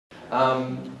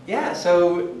Yeah,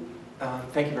 so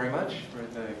thank you very much for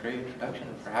the great introduction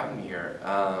and for having me here.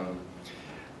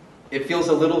 It feels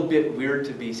a little bit weird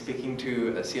to be speaking to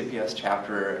a CNPS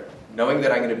chapter, knowing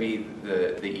that I'm going to be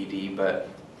the ED,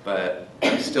 but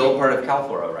I'm still part of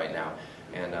CalFlora right now,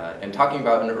 and talking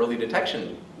about an early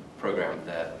detection program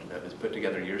that was put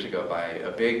together years ago by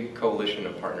a big coalition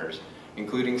of partners,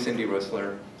 including Cindy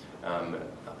Rosler,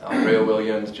 Andrea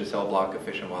Williams, Giselle Block of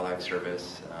Fish and Wildlife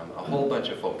Service, a whole bunch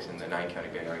of folks in the 9-county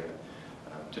Bay Area,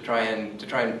 to try and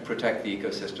protect the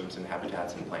ecosystems and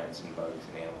habitats and plants and bugs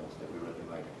and animals that we really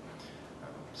like.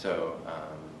 So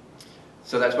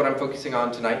that's what I'm focusing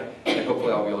on tonight, and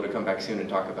hopefully I'll be able to come back soon and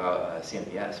talk about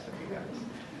CNPS with you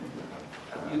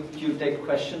guys. You take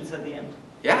questions at the end?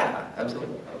 Yeah,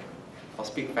 absolutely. I'll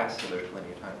speak fast so there's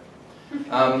plenty of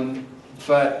time.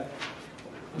 But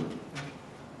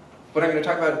what I'm going to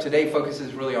talk about today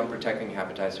focuses really on protecting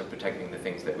habitats or protecting the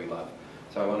things that we love.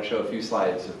 So I want to show a few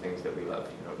slides of things that we love,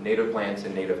 native plants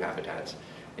and native habitats.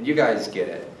 And you guys get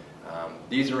it.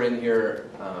 These are in here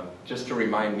just to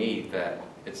remind me that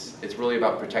it's really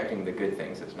about protecting the good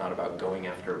things. It's not about going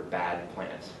after bad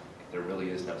plants. There really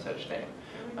is no such thing.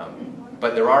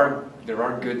 But there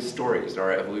are good stories. There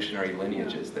are evolutionary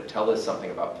lineages that tell us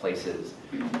something about places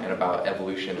and about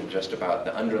evolution and just about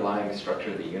the underlying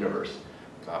structure of the universe,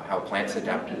 about how plants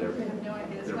adapt to their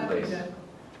place.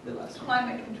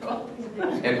 Climate control.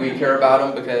 And we care about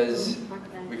them because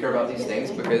we care about these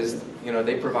things because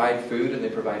they provide food and they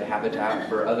provide habitat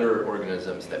for other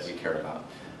organisms that we care about.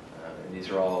 And these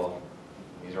are all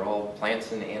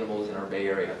plants and animals in our Bay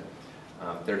Area.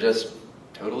 They're just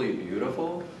totally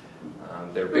beautiful.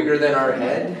 They're bigger than our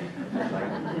head.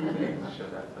 Show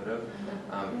that photo.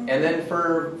 And then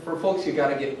for folks who got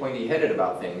to get pointy-headed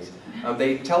about things,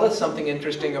 they tell us something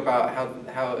interesting about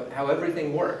how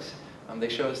everything works. They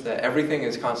show us that everything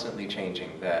is constantly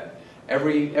changing, that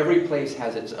every place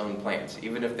has its own plants,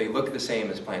 even if they look the same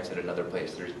as plants at another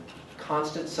place. There's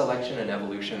constant selection and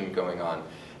evolution going on.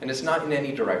 And it's not in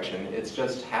any direction, it's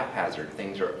just haphazard.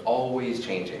 Things are always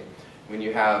changing. When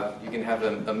you can have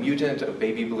a mutant of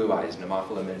baby blue eyes,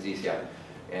 Nemophila menziesii,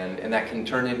 and that can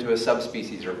turn into a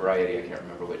subspecies or variety, I can't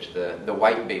remember which, the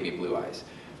white baby blue eyes,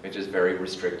 which is very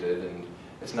restricted, and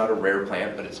it's not a rare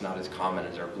plant, but it's not as common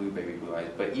as our blue baby blue eyes.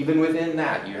 But even within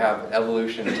that, you have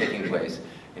evolution taking place,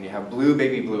 and you have blue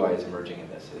baby blue eyes emerging in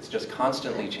this. It's just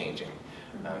constantly changing.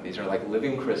 These are like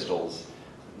living crystals,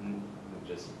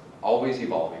 just always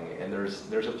evolving, and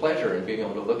there's a pleasure in being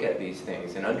able to look at these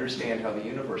things and understand how the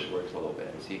universe works a little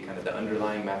bit and see kind of the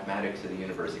underlying mathematics of the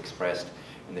universe expressed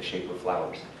in the shape of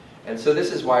flowers. And so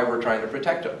this is why we're trying to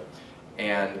protect them.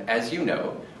 And as you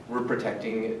know, we're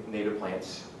protecting native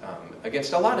plants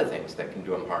against a lot of things that can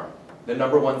do them harm. The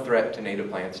 #1 threat to native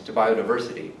plants, to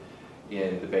biodiversity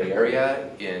in the Bay Area,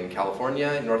 in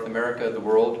California, in North America, the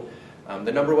world,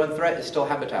 the #1 threat is still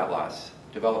habitat loss,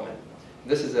 development.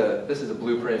 This is a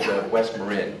blueprint of West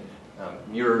Marin.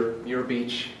 Muir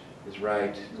Beach is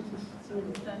right.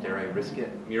 Dare I risk it?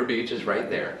 Muir Beach is right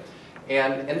there.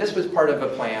 And this was part of a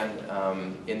plan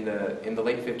in the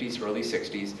late 50s, early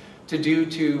 60s, to do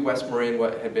to West Marin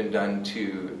what had been done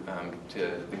to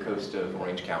the coast of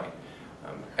Orange County.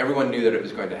 Everyone knew that it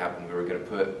was going to happen. We were going to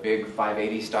put big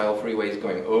 580-style freeways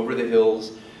going over the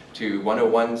hills to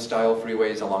 101-style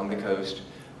freeways along the coast.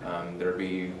 There would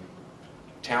be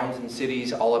towns and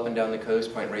cities all up and down the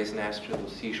coast. Point Reyes National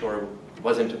Seashore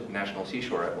wasn't a national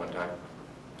seashore at one time.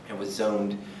 It was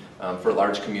zoned for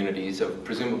large communities of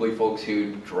presumably folks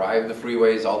who drive the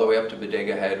freeways all the way up to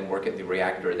Bodega Head and work at the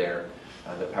reactor there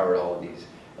that powered all of these.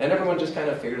 And everyone just kind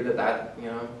of figured that,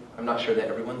 I'm not sure that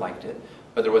everyone liked it,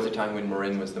 but there was a time when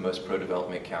Marin was the most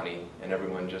pro-development county, and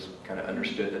everyone just kind of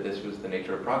understood that this was the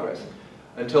nature of progress.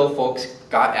 Until folks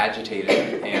got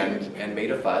agitated and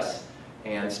made a fuss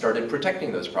and started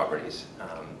protecting those properties.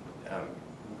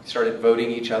 Started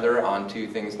voting each other onto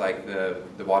things like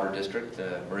the water district,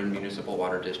 the Marin Municipal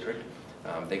Water District.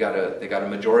 They got a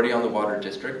majority on the water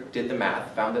district, did the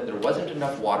math, found that there wasn't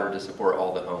enough water to support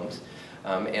all the homes,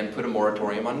 and put a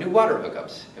moratorium on new water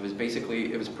hookups. It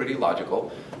was pretty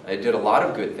logical. It did a lot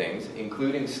of good things,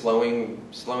 including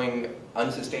slowing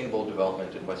unsustainable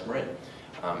development in West Marin.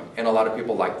 And a lot of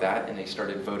people liked that, and they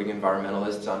started voting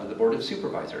environmentalists onto the Board of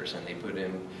Supervisors, and they put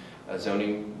in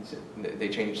zoning. They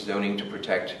changed zoning to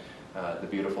protect the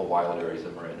beautiful wild areas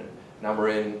of Marin. And now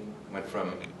Marin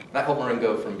helped Marin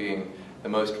go from being the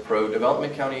most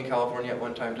pro-development county in California at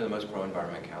one time to the most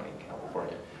pro-environment county in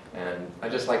California. And I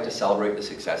just like to celebrate the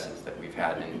successes that we've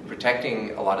had in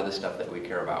protecting a lot of the stuff that we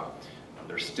care about.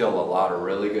 There's still a lot of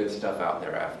really good stuff out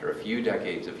there after a few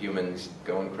decades of humans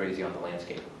going crazy on the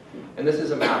landscape. And this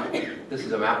is a map. This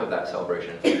is a map of that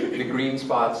celebration. The green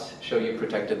spots show you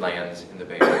protected lands in the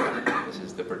Bay Area. This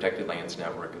is the protected lands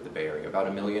network of the Bay Area, about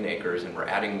 1 million acres, and we're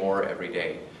adding more every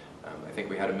day. I think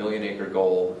we had a 1 million acre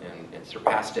goal and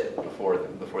surpassed it before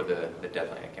the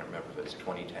deadline. I can't remember if it was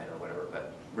 2010 or whatever,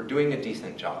 but we're doing a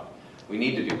decent job. We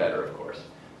need to do better, of course,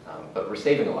 but we're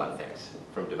saving a lot of things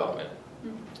from development,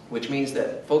 which means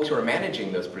that folks who are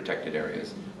managing those protected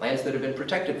areas, lands that have been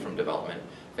protected from development,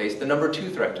 face the number 2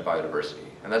 threat to biodiversity,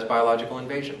 and that's biological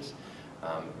invasions.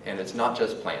 And it's not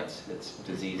just plants, it's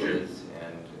diseases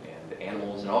and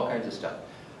animals and all kinds of stuff.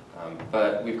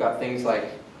 But we've got things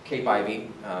like Cape ivy,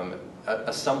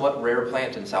 a somewhat rare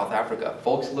plant in South Africa.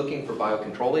 Folks looking for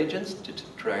biocontrol agents to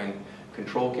try and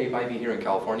control Cape ivy here in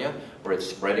California, where it's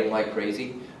spreading like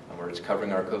crazy, where it's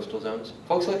covering our coastal zones.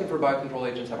 Folks looking for biocontrol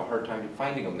agents have a hard time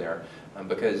finding them there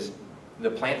because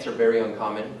the plants are very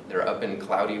uncommon. They're up in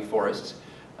cloudy forests,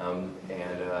 and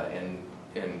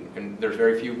there's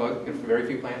very few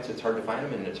plants. It's hard to find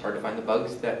them, and it's hard to find the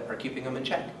bugs that are keeping them in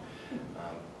check.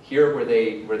 Here, where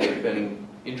they've been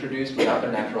introduced without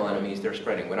their natural enemies, they're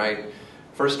spreading. When I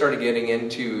first started getting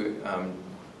into,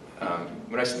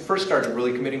 when I first started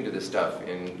really committing to this stuff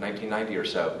in 1990 or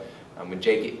so, when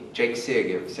Jake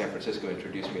Sigg of San Francisco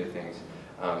introduced me to things,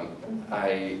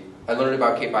 I learned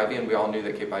about Cape ivy, and we all knew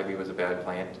that Cape ivy was a bad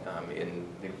plant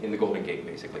in the Golden Gate,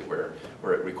 basically, where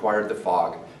it required the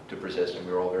fog to persist, and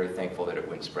we were all very thankful that it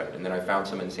wouldn't spread. And then I found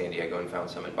some in San Diego and found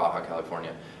some in Baja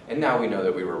California, and now we know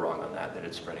that we were wrong on that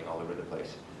it's spreading all over the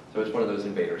place. So it's one of those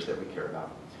invaders that we care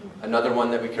about. Another one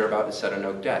that we care about is sudden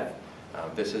oak death.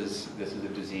 This is a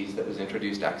disease that was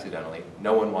introduced accidentally.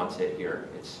 No one wants it here.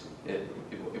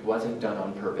 It wasn't done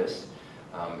on purpose.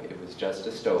 It was just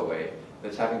a stowaway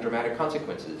that's having dramatic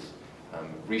consequences,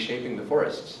 reshaping the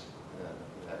forests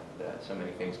that so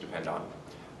many things depend on,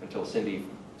 until Cindy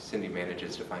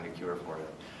manages to find a cure for it.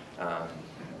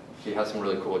 She has some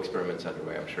really cool experiments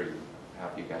underway. I'm sure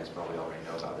half you guys probably already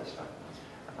know about this stuff.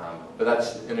 But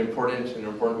that's an important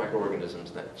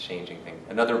microorganism that's changing things.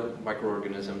 Another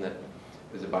microorganism that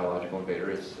is a biological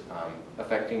invader is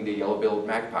affecting the yellow-billed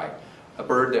magpie, a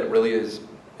bird that really is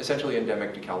essentially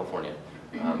endemic to California.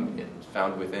 It's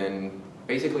found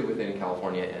basically within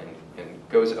California and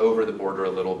goes over the border a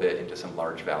little bit into some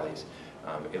large valleys.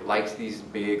 It likes these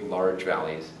big, large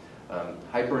valleys.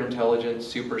 Hyper-intelligent,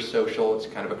 super social. It's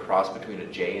kind of a cross between a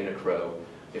jay and a crow.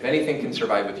 If anything can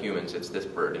survive with humans, it's this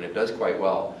bird, and it does quite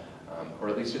well. Or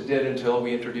at least it did until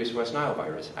we introduced West Nile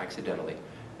virus accidentally.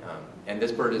 And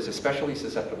this bird is especially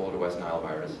susceptible to West Nile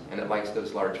virus, and it likes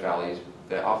those large valleys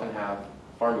that often have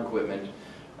farm equipment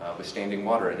with standing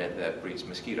water in it that breeds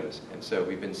mosquitoes. And so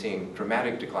we've been seeing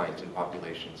dramatic declines in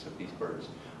populations of these birds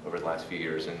over the last few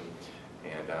years, and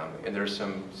there's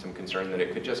some concern that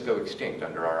it could just go extinct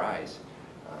under our eyes,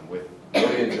 with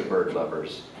millions of bird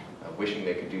lovers wishing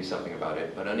they could do something about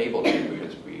it, but unable to,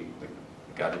 because we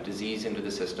got a disease into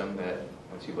the system that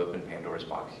once you open Pandora's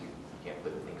box, you can't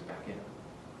put the things back in.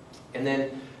 And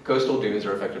then coastal dunes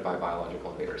are affected by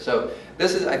biological invaders. So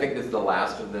I think this is the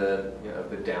last of the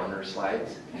the downer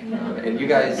slides, and you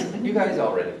guys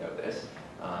already know this.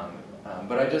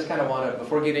 But I just kind of want to,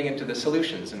 before getting into the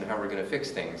solutions and how we're going to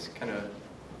fix things, kind of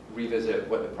revisit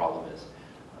what the problem is.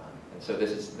 And so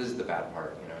this is the bad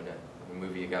part. In a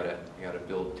movie, you gotta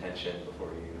build tension before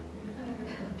you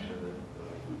show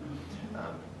the.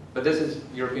 But this is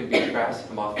European beach grass,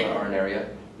 Hamophila arnaria,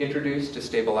 introduced to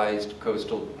stabilize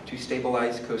coastal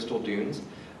dunes,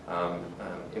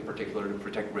 in particular to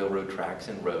protect railroad tracks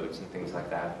and roads and things like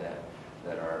that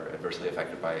are adversely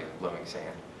affected by blowing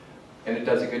sand. And it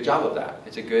does a good job of that.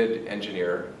 It's a good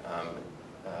engineer.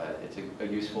 It's a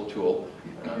useful tool,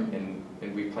 and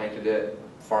we planted it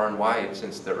far and wide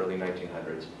since the early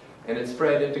 1900s. And it's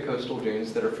spread into coastal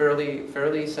dunes that are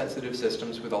fairly sensitive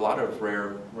systems with a lot of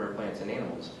rare plants and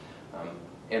animals.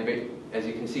 And as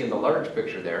you can see in the large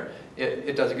picture there,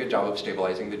 it does a good job of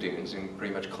stabilizing the dunes and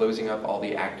pretty much closing up all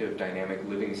the active, dynamic,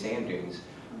 living sand dunes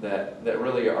that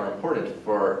really are important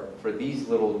for these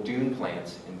little dune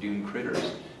plants and dune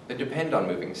critters that depend on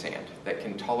moving sand, that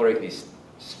can tolerate these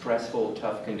stressful,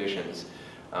 tough conditions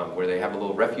where they have a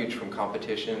little refuge from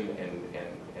competition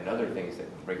and other things that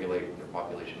regulate their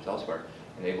populations elsewhere,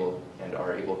 and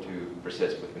are able to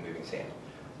persist with the moving sand.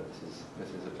 So this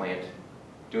is a plant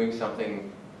doing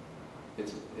something.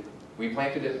 We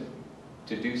planted it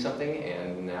to do something,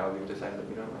 and now we've decided that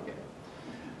we don't like it.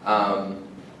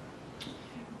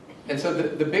 And so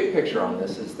the big picture on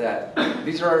this is that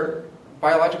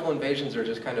biological invasions are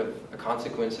just kind of a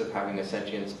consequence of having a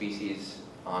sentient species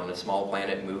on a small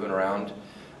planet moving around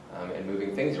and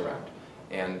moving things around.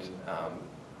 And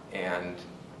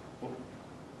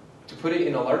To put it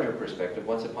in a larger perspective,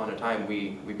 once upon a time,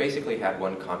 we basically had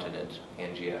one continent,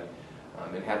 Pangaea,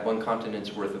 and had one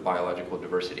continent's worth of biological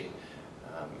diversity.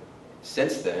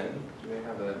 Since then, do they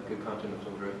have a good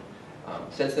continental drift?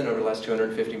 Since then, over the last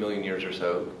 250 million years or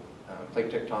so, plate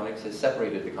tectonics has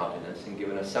separated the continents and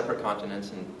given us separate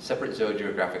continents and separate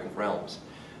zoogeographic realms.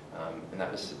 And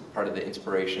that was part of the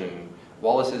inspiration.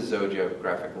 Wallace's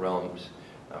zoogeographic realms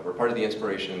were part of the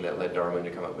inspiration that led Darwin to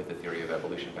come up with the theory of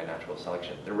evolution by natural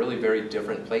selection. They're really very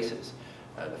different places,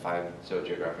 the 5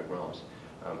 zoogeographic realms.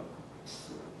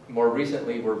 More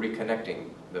recently, we're reconnecting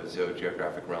those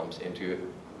zoogeographic realms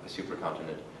into a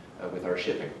supercontinent with our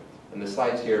shipping. And the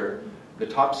slides here, the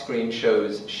top screen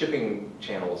shows shipping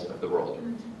channels of the world.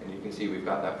 And you can see we've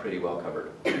got that pretty well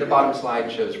covered. The bottom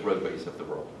slide shows roadways of the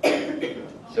world.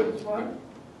 So,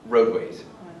 roadways.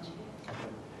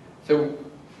 So,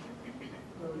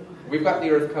 we've got the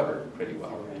Earth covered pretty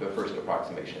well to a first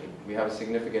approximation. We have a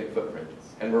significant footprint,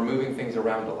 and we're moving things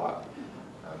around a lot.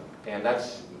 And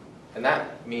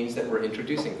that means that we're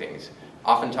introducing things,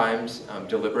 oftentimes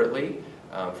deliberately,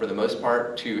 for the most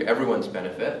part, to everyone's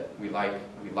benefit. We like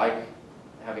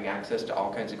having access to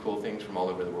all kinds of cool things from all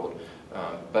over the world.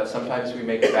 But sometimes we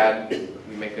make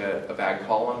a bad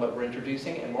call on what we're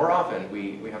introducing, and more often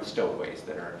we have stowaways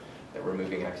that we're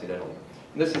moving accidentally.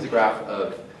 And this is a graph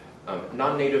of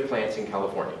non-native plants in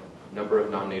California, number of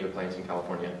non-native plants in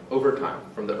California over time,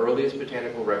 from the earliest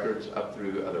botanical records up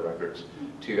through other records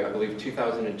to, I believe,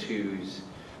 2002's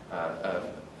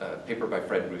paper by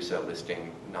Fred Russo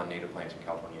listing non-native plants in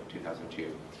California in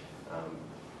 2002.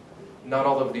 Not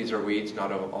all of these are weeds,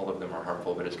 not all of them are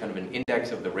harmful, but it's kind of an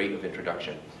index of the rate of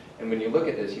introduction. And when you look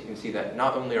at this, you can see that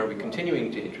not only are we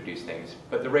continuing to introduce things,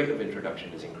 but the rate of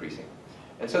introduction is increasing.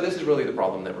 And so this is really the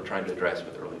problem that we're trying to address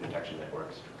with early detection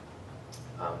networks.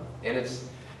 And it's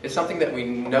something that we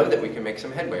know that we can make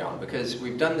some headway on, because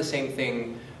we've done the same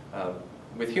thing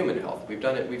with human health.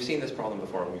 We've seen this problem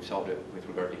before, and we've solved it with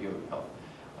regard to human health.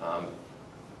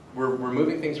 We're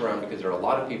moving things around because there are a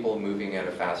lot of people moving at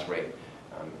a fast rate.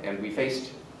 And we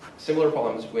faced similar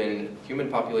problems when human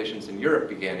populations in Europe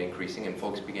began increasing and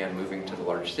folks began moving to the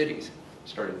large cities,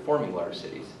 started forming large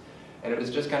cities. And it was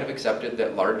just kind of accepted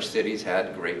that great cities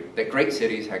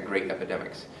had great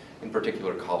epidemics, in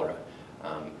particular cholera.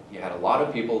 You had a lot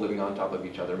of people living on top of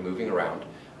each other, moving around,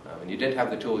 and you didn't have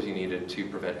the tools you needed to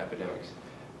prevent epidemics.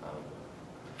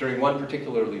 During one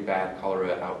particularly bad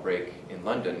cholera outbreak in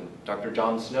London, Dr.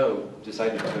 John Snow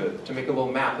decided to make a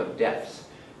little map of deaths.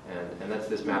 And that's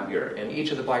this map here. And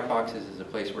each of the black boxes is a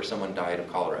place where someone died of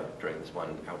cholera during this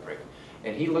one outbreak.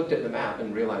 And he looked at the map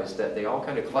and realized that they all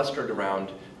kind of clustered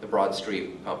around the Broad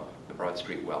Street pump, the Broad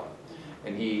Street well.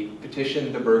 And he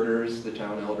petitioned the burghers, the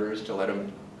town elders, to let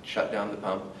him shut down the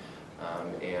pump,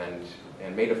 and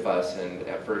made a fuss, and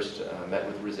at first met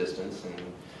with resistance. And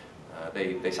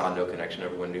they saw no connection.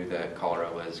 Everyone knew that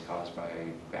cholera was caused by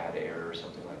bad air or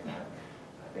something like that.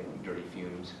 I think dirty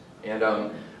fumes.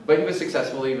 But he was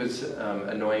successful. He was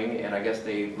annoying, and I guess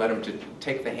they let him to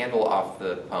take the handle off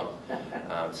the pump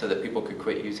so that people could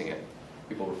quit using it.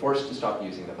 People were forced to stop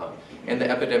using the pump, and the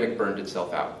epidemic burned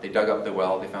itself out. They dug up the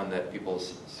well. They found that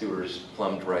people's sewers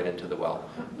plumbed right into the well.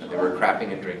 They were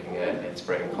crapping and drinking it and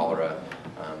spreading cholera.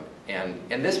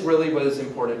 And this really was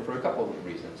important for a couple of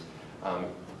reasons.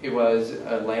 It was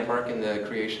a landmark in the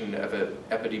creation of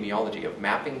epidemiology, of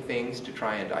mapping things to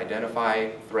try and identify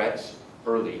threats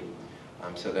early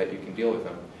so that you can deal with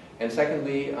them. And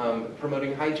secondly,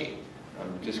 promoting hygiene,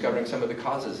 discovering some of the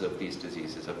causes of these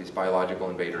diseases, of these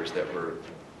biological invaders that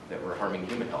were harming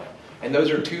human health. And those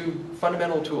are two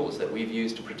fundamental tools that we've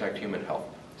used to protect human health,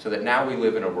 so that now we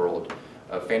live in a world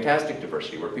of fantastic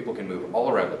diversity where people can move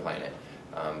all around the planet,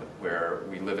 where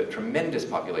we live at tremendous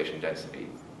population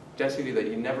density that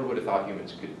you never would have thought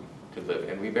humans could live.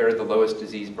 And we bear the lowest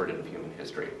disease burden of human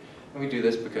history. And we do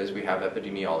this because we have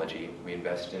epidemiology, we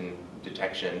invest in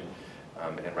detection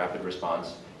and rapid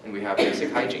response, and we have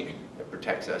basic hygiene that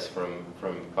protects us from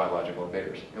biological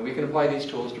invaders. And we can apply these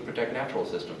tools to protect natural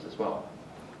systems as well.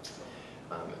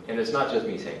 And it's not just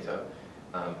me saying so.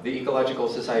 The Ecological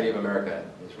Society of America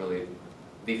is really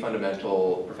the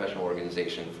fundamental professional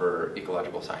organization for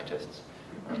ecological scientists.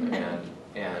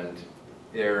 And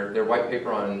their white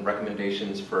paper on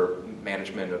recommendations for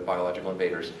management of biological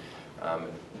invaders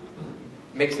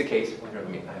makes the case.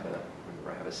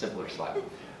 I have a simpler slide.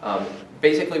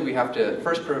 Basically, we have to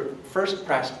first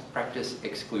practice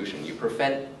exclusion. You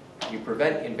prevent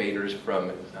invaders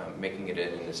from making it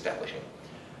in and establishing.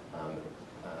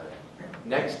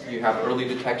 Next, you have early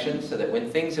detection, so that when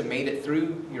things have made it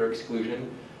through your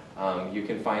exclusion, you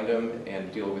can find them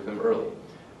and deal with them early.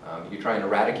 You try and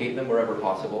eradicate them wherever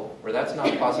possible. Where that's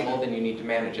not possible, then you need to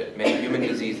manage it. Many human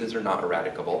diseases are not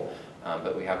eradicable,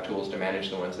 but we have tools to manage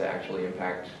the ones that actually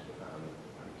impact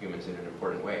humans in an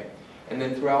important way. And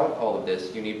then throughout all of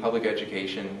this, you need public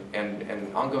education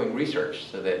and ongoing research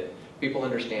so that people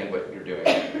understand what you're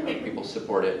doing. People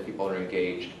support it, people are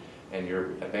engaged, and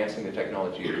you're advancing the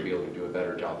technology to be able to do a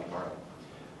better job tomorrow.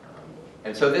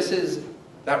 And so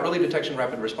that early detection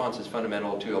rapid response is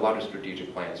fundamental to a lot of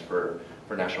strategic plans for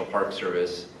National Park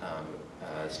Service,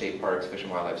 state parks, Fish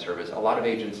and Wildlife Service. A lot of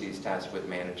agencies tasked with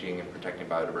managing and protecting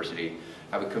biodiversity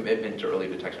have a commitment to early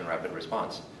detection and rapid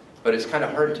response. But it's kind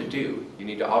of hard to do. You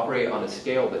need to operate on a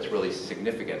scale that's really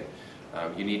significant.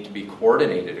 You need to be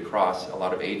coordinated across a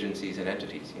lot of agencies and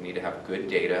entities. You need to have good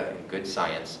data and good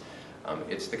science.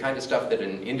 It's the kind of stuff that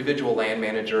an individual land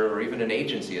manager or even an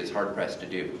agency is hard-pressed to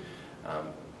do.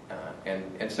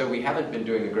 And so we haven't been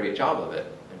doing a great job of it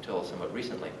until somewhat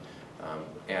recently.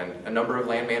 And a number of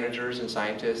land managers and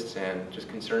scientists and just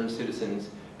concerned citizens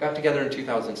got together in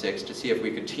 2006 to see if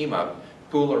we could team up,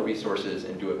 pool our resources,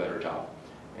 and do a better job.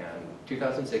 And in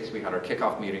 2006, we had our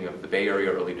kickoff meeting of the Bay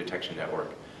Area Early Detection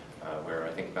Network, where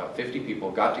I think about 50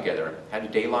 people got together, had a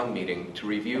day-long meeting to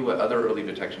review what other early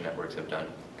detection networks have done,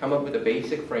 come up with a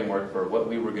basic framework for what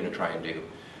we were going to try and do.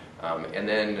 And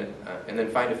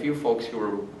then find a few folks who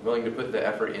were willing to put the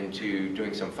effort into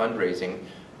doing some fundraising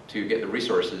to get the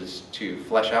resources to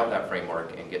flesh out that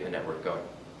framework and get the network going.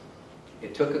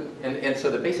 It took, and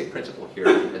so the basic principle here,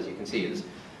 as you can see, is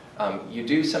you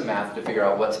do some math to figure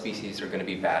out what species are going to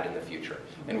be bad in the future.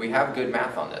 And we have good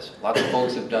math on this. Lots of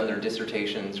folks have done their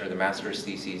dissertations or their master's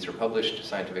theses or published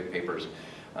scientific papers.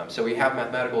 So we have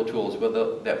mathematical tools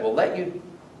that will let you,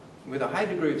 with a high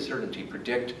degree of certainty,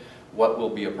 predict what will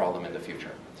be a problem in the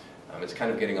future. It's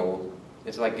kind of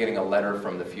it's like getting a letter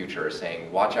from the future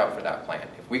saying, watch out for that plant.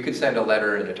 If we could send a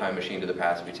letter in a time machine to the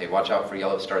past, we'd say, watch out for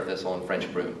yellow star thistle and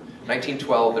French broom.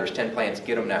 1912, there's 10 plants,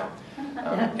 get them now.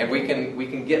 And we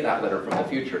can get that letter from the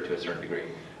future to a certain degree.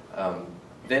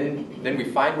 Then we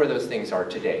find where those things are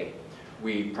today.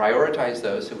 We prioritize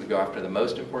those, so we go after the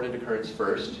most important occurrence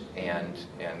first and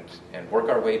work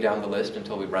our way down the list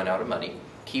until we run out of money.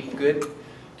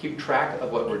 Keep track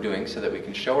of what we're doing so that we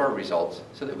can show our results,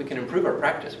 so that we can improve our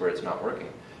practice where it's not working,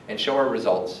 and show our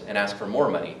results and ask for more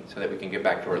money so that we can get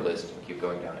back to our list and keep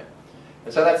going down it.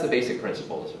 And so that's the basic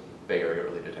principles of the Bay Area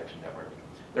Early Detection Network.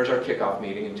 There's our kickoff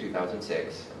meeting in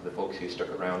 2006, the folks who stuck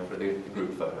around for the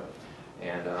group photo.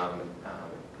 And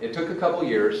it took a couple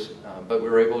years, but we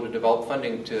were able to develop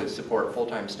funding to support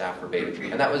full-time staff for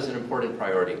Baden. And that was an important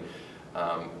priority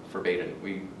for Baden.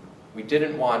 We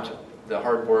didn't want the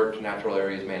hard-worked natural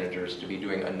areas managers to be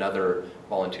doing another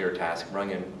volunteer task,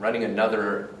 running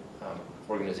another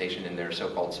organization in their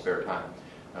so-called spare time.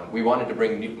 We wanted to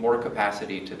bring more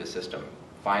capacity to the system,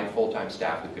 find full-time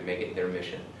staff who could make it their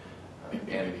mission.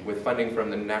 And with funding from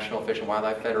the National Fish and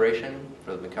Wildlife Federation,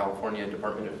 from the California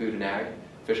Department of Food and Ag,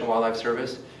 Fish and Wildlife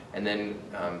Service, and then,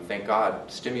 thank God,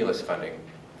 stimulus funding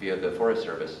via the Forest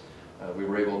Service, we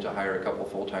were able to hire a couple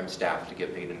full-time staff to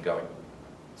get Baden going.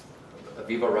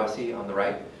 Aviva Rossi on the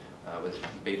right was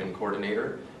Baden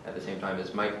coordinator at the same time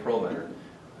as Mike Perlmutter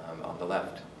on the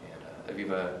left. And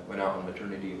Aviva went out on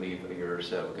maternity leave a year or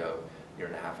so ago, year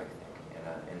and a half, I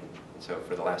think. And so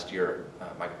for the last year,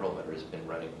 Mike Perlmutter has been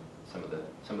running some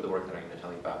of the work that I'm going to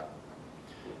tell you about.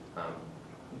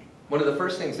 One of the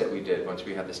first things that we did once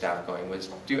we had the staff going was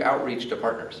do outreach to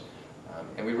partners.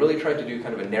 And we really tried to do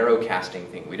kind of a narrow casting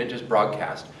thing. We didn't just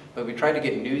broadcast, but we tried to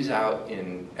get news out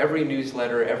in every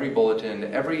newsletter, every bulletin,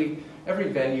 every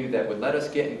venue that would let us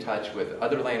get in touch with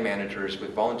other land managers,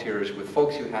 with volunteers, with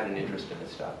folks who had an interest in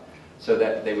this stuff, so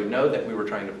that they would know that we were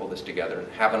trying to pull this together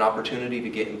and have an opportunity to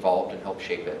get involved and help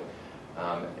shape it,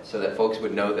 so that folks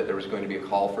would know that there was going to be a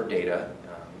call for data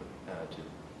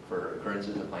for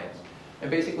occurrences of plants,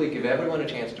 and basically give everyone a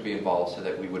chance to be involved so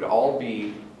that we would all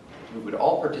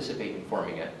participate in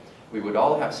forming it. We would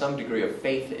all have some degree of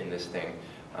faith in this thing,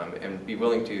 and be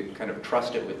willing to kind of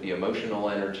trust it with the emotional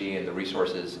energy and the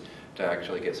resources to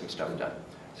actually get some stuff done.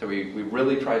 So we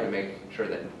really tried to make sure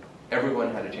that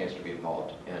everyone had a chance to be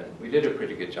involved, and we did a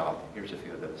pretty good job. Here's a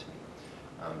few of those.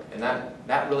 And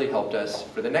that really helped us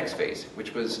for the next phase,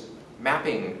 which was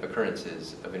mapping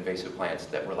occurrences of invasive plants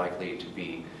that were likely to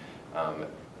be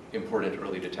important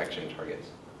early detection targets.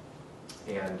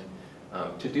 And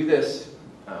to do this,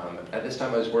 at this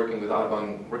time I was working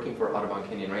for Audubon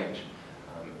Canyon Ranch,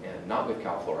 and not with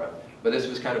CalFlora, but this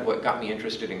was kind of what got me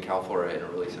interested in CalFlora in a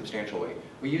really substantial way.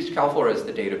 We used CalFlora as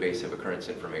the database of occurrence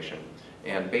information,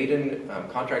 and Baden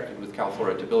contracted with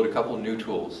CalFlora to build a couple new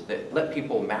tools that let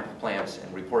people map plants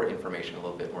and report information a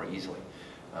little bit more easily.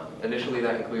 Initially,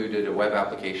 that included a web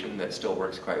application that still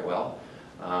works quite well.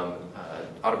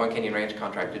 Audubon Canyon Ranch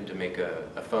contracted to make a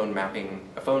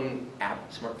smartphone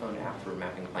app for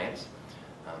mapping plants,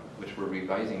 which we're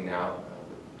revising now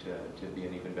to be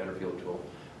an even better field tool.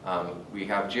 We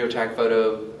have geotag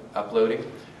photo uploading,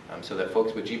 so that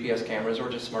folks with GPS cameras or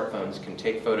just smartphones can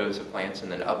take photos of plants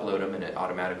and then upload them, and it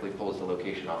automatically pulls the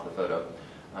location off the photo.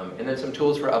 And then some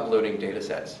tools for uploading data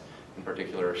sets, in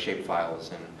particular shape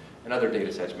files and other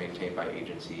data sets maintained by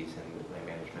agencies and land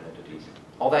management entities.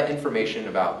 All that information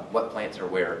about what plants are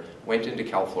where went into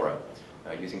CalFlora,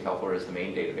 using CalFlora as the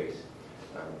main database.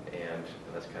 And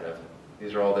that's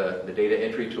these are all the data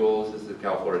entry tools. This is the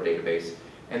CalFlora database.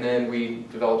 And then we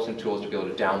developed some tools to be able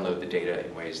to download the data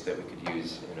in ways that we could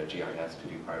use in a GIS to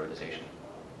do prioritization.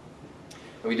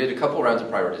 And we did a couple rounds of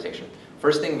prioritization.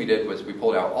 First thing we did was we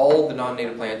pulled out all the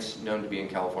non-native plants known to be in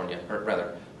California, or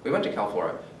rather, we went to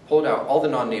CalFlora, pulled out all the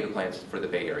non-native plants for the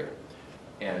Bay Area.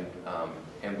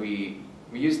 And we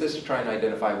used this to try and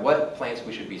identify what plants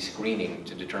we should be screening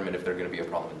to determine if they're going to be a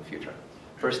problem in the future.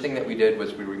 First thing that we did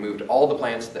was we removed all the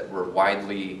plants that were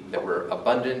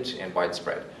abundant and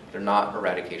widespread. They're not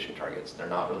eradication targets. They're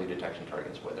not early detection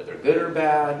targets. Whether they're good or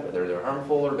bad, whether they're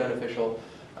harmful or beneficial,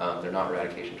 they're not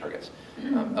eradication targets.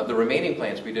 Of the remaining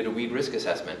plants, we did a weed risk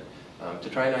assessment to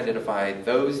try and identify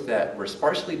those that were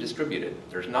sparsely distributed.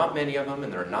 There's not many of them,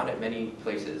 and they're not at many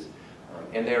places.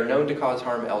 And they are known to cause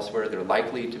harm elsewhere. They're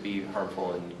likely to be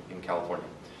harmful in California.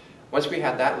 Once we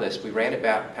had that list, we ran it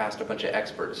back past a bunch of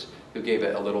experts who gave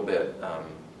it a little bit,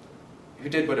 who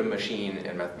did what a machine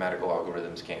and mathematical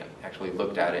algorithms can. Actually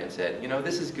looked at it and said, you know,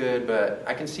 this is good, but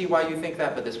I can see why you think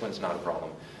that, but this one's not a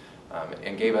problem.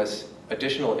 And gave us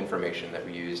additional information that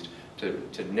we used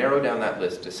to narrow down that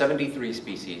list to 73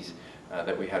 species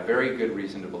that we had very good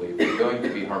reason to believe were going to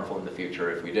be harmful in the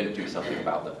future if we didn't do something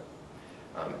about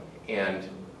them. And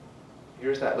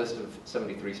here's that list of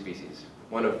 73 species,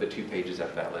 one of the 2 pages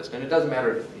after that list. And it doesn't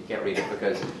matter if you can't read it,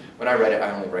 because when I read it,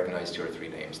 I only recognized 2 or 3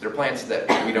 names. They're plants that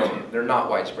they're not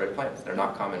widespread plants. They're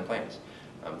not common plants.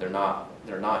 They're not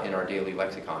in our daily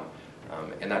lexicon.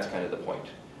 And that's kind of the point.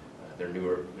 They're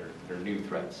new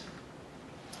threats.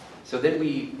 So then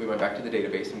we went back to the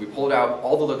database and we pulled out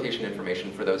all the location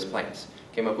information for those plants.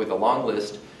 Came up with a long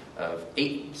list of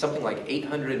something like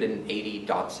 880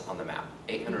 dots on the map,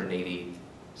 880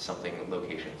 something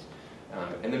locations.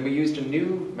 And then we used a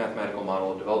new mathematical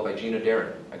model developed by Gina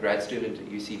Darren, a grad student at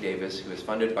UC Davis who is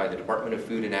funded by the Department of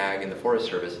Food and Ag and the Forest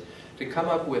Service, to come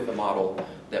up with a model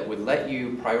that would let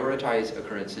you prioritize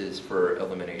occurrences for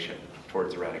elimination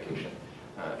towards eradication.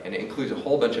 And it includes a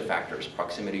whole bunch of factors: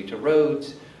 proximity to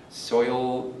roads,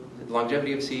 soil,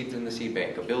 longevity of seeds in the seed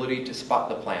bank, ability to spot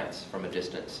the plants from a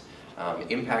distance,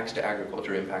 impacts to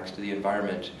agriculture, impacts to the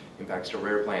environment, impacts to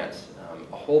rare plants.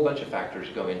 A whole bunch of factors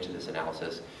go into this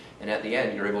analysis. And at the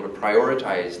end, you're able to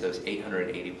prioritize those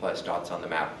 880 plus dots on the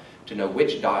map to know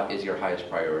which dot is your highest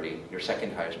priority, your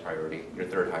second highest priority, your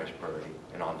third highest priority,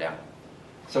 and on down.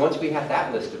 So once we had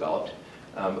that list developed,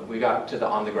 we got to the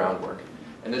on-the-ground work.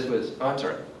 And this was,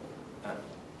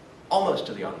 almost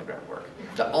to the on-the-ground work,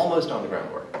 to almost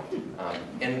on-the-ground work.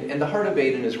 And the heart of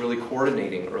Baden is really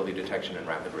coordinating early detection and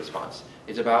rapid response.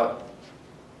 It's about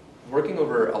working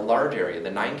over a large area, the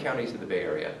 9 counties of the Bay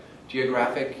Area,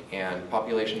 geographic and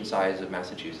population size of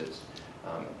Massachusetts,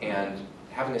 and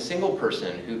having a single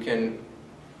person who can,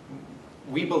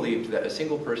 we believed that a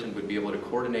single person would be able to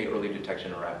coordinate early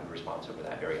detection and rapid response over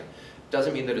that area.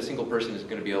 Doesn't mean that a single person is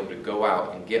going to be able to go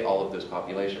out and get all of those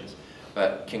populations,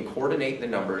 but can coordinate the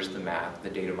numbers, the math, the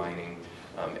data mining,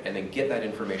 and then get that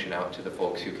information out to the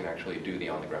folks who can actually do the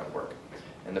on-the-ground work.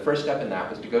 And the first step in that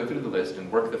was to go through the list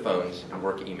and work the phones and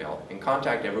work email and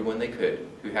contact everyone they could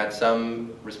who had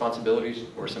some responsibilities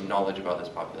or some knowledge about those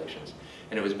populations.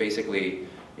 And it was basically,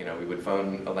 you know, we would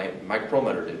phone Mike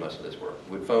Perlmutter did most of this work.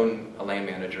 We would phone a land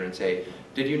manager and say,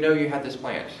 did you know you had this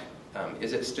plant?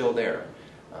 Is it still there?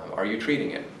 Are you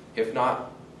treating it? If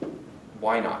not,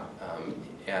 why not?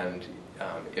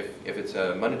 If it's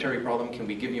a monetary problem, can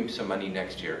we give you some money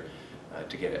next year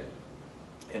to get it?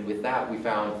 And with that, we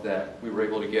found that we were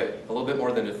able to get a little bit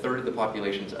more than a third of the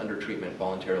populations under treatment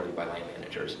voluntarily by land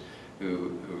managers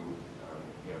who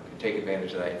can take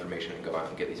advantage of that information and go out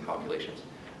and get these populations.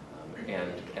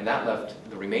 And that left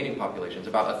the remaining populations,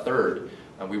 about a third,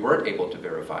 we weren't able to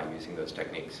verify using those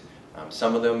techniques.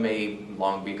 Some of them may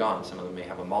long be gone. Some of them may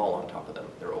have a mall on top of them.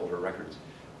 They're older records.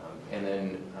 And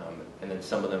then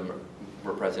some of them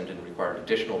were present and required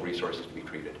additional resources to be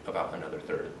treated, about another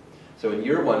third. So in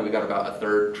year 1, we got about a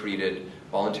third treated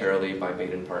voluntarily by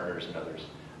Baden partners and others.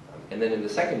 And then in the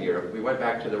second year, we went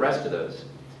back to the rest of those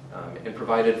and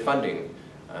provided funding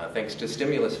Thanks to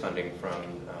stimulus funding from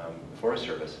the Forest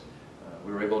Service,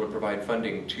 we were able to provide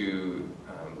funding to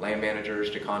land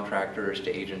managers, to contractors, to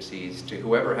agencies, to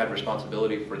whoever had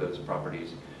responsibility for those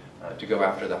properties to go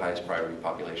after the highest priority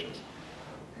populations.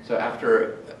 So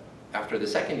after the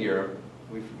second year,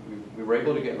 we were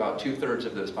able to get about 2/3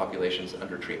 of those populations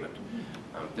under treatment.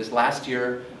 This last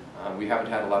year, we haven't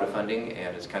had a lot of funding,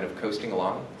 and it's kind of coasting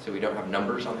along, so we don't have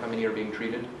numbers on how many are being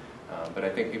treated, but I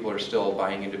think people are still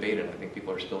buying into beta, and I think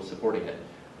people are still supporting it.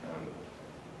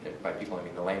 By people, I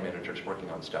mean the land managers working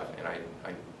on stuff, and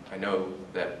I know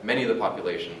that many of the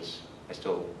populations, I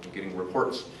still am getting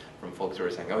reports from folks who are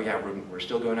saying, oh yeah, we're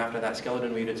still going after that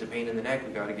skeleton weed, it's a pain in the neck,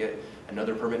 we got to get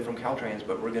another permit from Caltrans,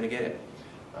 but we're going to get it.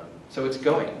 So it's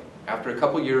going. After a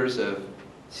couple years of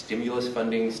stimulus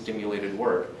funding, stimulated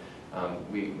work,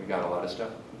 we got a lot of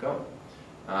stuff going.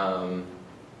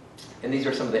 And these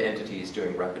are some of the entities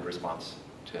doing rapid response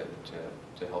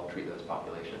to help treat those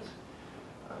populations.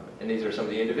 And these are some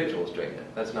of the individuals doing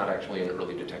it. That's not actually an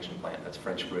early detection plant. That's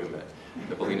French Broom at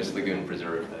the Bolinas Lagoon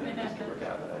Preserve that I used to work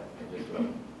out that I just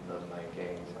wrote those 9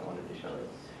 kings. I wanted to show it.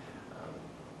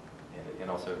 And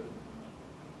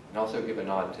also give a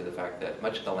nod to the fact that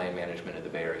much of the land management of the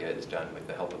Bay Area is done with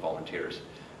the help of volunteers.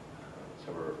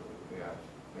 So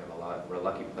we're a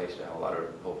lucky place to have a lot of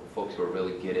folks who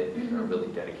really get it and are really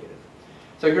dedicated.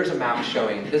 So here's a map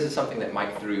showing, this is something that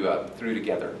Mike threw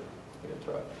together.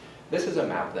 This is a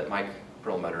map that Mike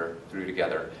Perlmutter threw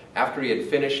together after he had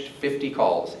finished 50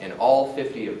 calls, and all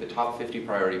 50 of the top 50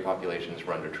 priority populations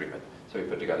were under treatment. So he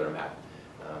put together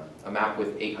a map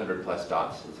with 800 plus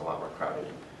dots. It's a lot more crowded,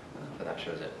 but that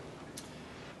shows it.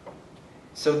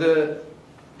 So the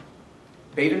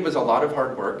Baden was a lot of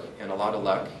hard work and a lot of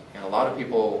luck, and a lot of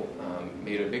people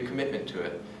made a big commitment to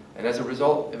it. And as a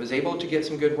result, it was able to get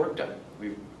some good work done.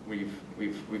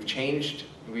 We've changed,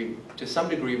 to some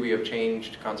degree, we have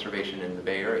changed conservation in the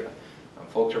Bay Area.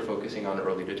 Folks are focusing on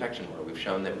early detection more. We've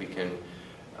shown that we can,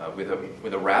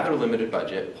 with a rather limited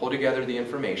budget, pull together the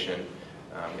information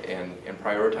and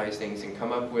prioritize things and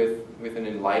come up with an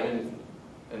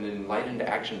enlightened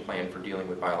action plan for dealing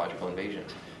with biological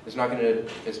invasions. It's not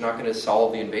going to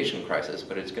solve the invasion crisis,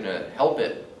 but it's going to help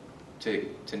it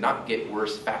to not get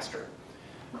worse faster.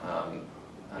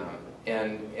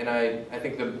 And I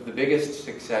think the biggest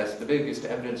success, the biggest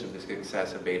evidence of the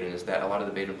success of Baden is that a lot of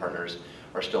the Baden partners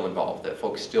are still involved, that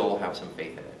folks still have some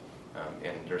faith in it.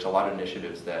 And there's a lot of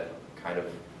initiatives that kind of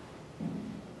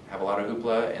have a lot of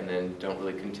hoopla and then don't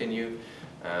really continue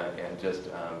and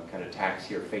just kind of tax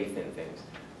your faith in things.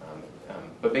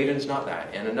 But Baden's not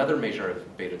that. And another measure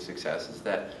of Baden's success is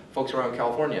that folks around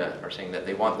California are saying that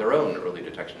they want their own early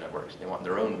detection networks. They want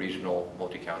their own regional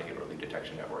multi-county early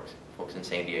detection networks. Folks in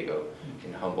San Diego,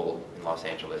 in Humboldt, in Los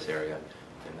Angeles area,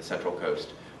 in the Central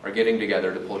Coast, are getting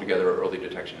together to pull together early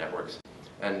detection networks.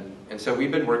 And so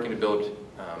we've been working to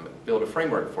build a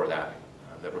framework for that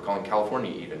we're calling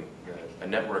California Eden, a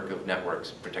network of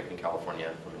networks protecting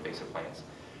California from invasive plants,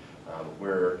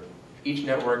 where each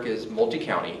network is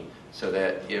multi-county, so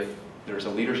that if there's a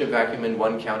leadership vacuum in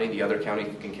one county, the other county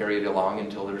can carry it along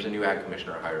until there's a new ag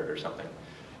commissioner hired or something,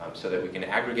 so that we can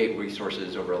aggregate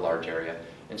resources over a large area,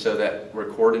 and so that we're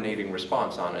coordinating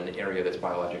response on an area that's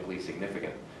biologically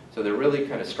significant. So they're really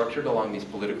kind of structured along these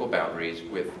political boundaries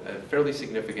with a fairly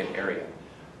significant area.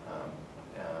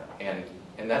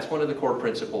 And that's one of the core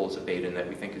principles of Baden that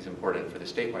we think is important for the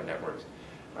statewide networks.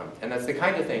 And that's the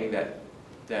kind of thing that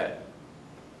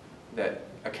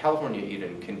a California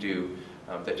Eden can do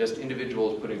that just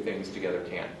individuals putting things together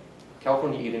can't.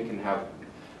 California Eden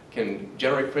can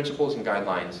generate principles and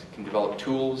guidelines, can develop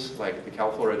tools like the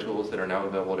CalFlora tools that are now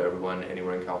available to everyone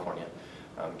anywhere in California,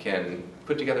 can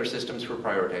put together systems for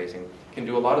prioritizing, can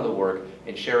do a lot of the work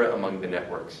and share it among the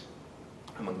networks,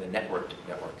 among the networked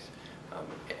networks.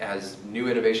 As new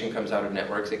innovation comes out of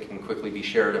networks, it can quickly be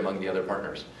shared among the other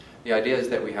partners. The idea is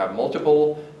that we have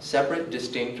multiple, separate,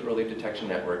 distinct early detection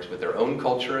networks with their own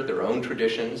culture, their own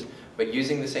traditions, but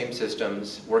using the same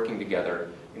systems, working together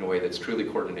in a way that's truly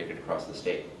coordinated across the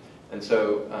state. And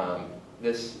so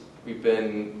we've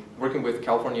been working with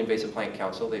California Invasive Plant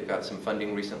Council. They've got some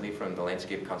funding recently from the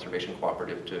Landscape Conservation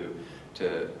Cooperative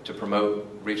to promote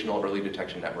regional early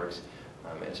detection networks.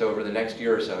 And so over the next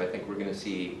year or so, I think we're going to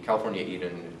see California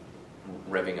Eden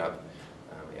revving up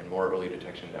and more early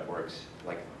detection networks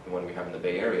like the one we have in the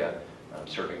Bay Area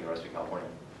serving the rest of California.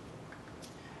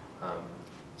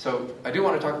 So I do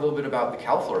want to talk a little bit about the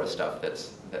CalFlora stuff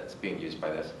that's being used by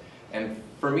this. And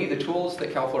for me, the tools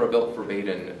that CalFlora built for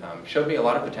Baden showed me a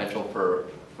lot of potential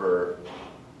for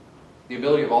the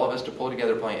ability of all of us to pull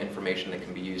together plant information that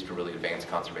can be used to really advance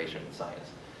conservation science.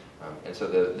 And so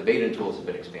the beta tools have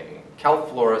been expanding.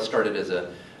 CalFlora started as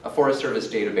a Forest Service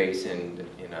database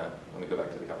let me go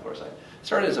back to the CalFlora side.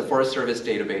 Started as a Forest Service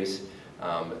database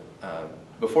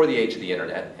before the age of the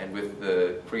internet, and with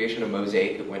the creation of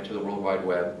Mosaic, it went to the World Wide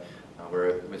Web, where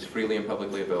it was freely and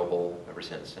publicly available ever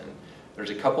since. And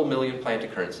there's a couple million plant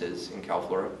occurrences in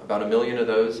CalFlora. About 1 million of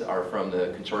those are from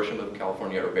the Consortium of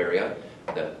California Herbaria.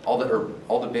 All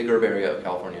the big herbaria of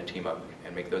California team up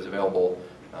and make those available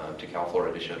to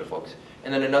CalFlora to show to folks.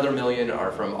 And then another 1 million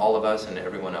are from all of us and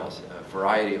everyone else, a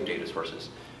variety of data sources.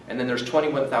 And then there's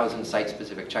 21,000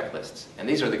 site-specific checklists. And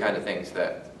these are the kind of things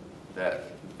that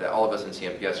all of us in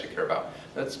CNPS should care about.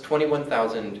 That's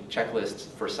 21,000 checklists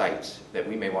for sites that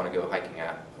we may want to go hiking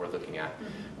at or looking at,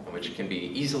 which can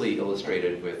be easily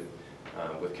illustrated with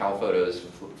Cal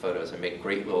photos and make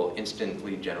great little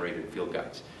instantly generated field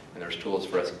guides. And there's tools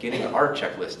for us getting our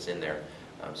checklists in there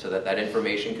so that that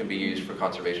information can be used for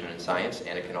conservation and science,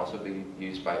 and it can also be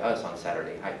used by us on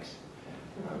Saturday hikes.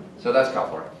 So that's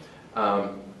CalFlora.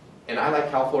 And I like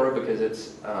CalFlora because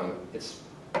it's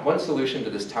one solution to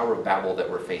this Tower of Babel that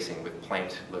we're facing with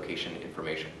plant location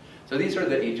information. So these are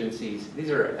the agencies, these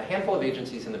are a handful of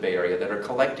agencies in the Bay Area that are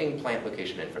collecting plant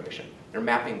location information. They're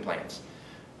mapping plants.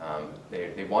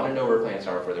 They want to know where plants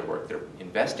are for their work. They're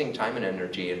investing time and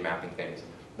energy in mapping things,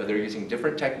 but they're using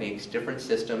different techniques, different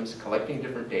systems, collecting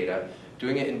different data,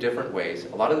 doing it in different ways.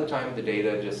 A lot of the time the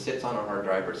data just sits on a hard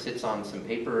drive or sits on some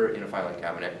paper in a filing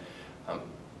cabinet.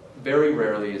 Very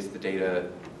rarely is the data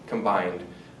combined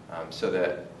so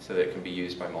that it can be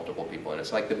used by multiple people. And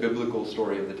it's like the biblical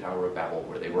story of the Tower of Babel,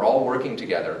 where they were all working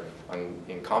together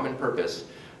in common purpose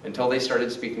until they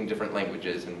started speaking different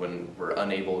languages and when were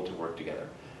unable to work together.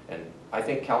 And I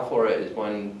think CalFlora is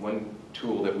one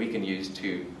tool that we can use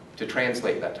to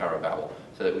translate that Tower of Babel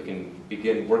so that we can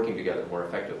begin working together more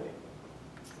effectively.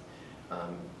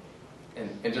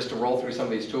 And just to roll through some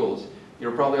of these tools,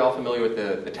 you're probably all familiar with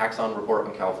the taxon report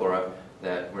on CalFlora,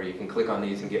 where you can click on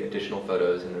these and get additional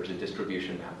photos, and there's a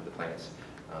distribution map of the plants.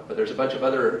 But there's a bunch of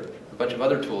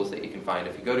other tools that you can find.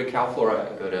 If you go to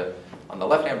CalFlora and on the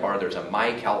left-hand bar, there's a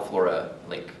My CalFlora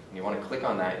link. And you want to click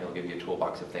on that, and it'll give you a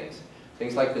toolbox of things.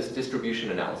 Things like this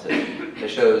distribution analysis that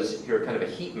shows here kind of a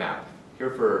heat map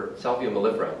here for Salvia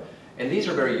mellifera. And these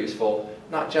are very useful.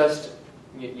 Not just,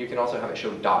 you can also have it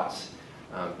show dots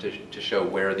to show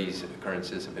where these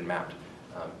occurrences have been mapped.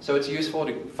 So it's useful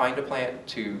to find a plant,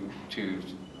 to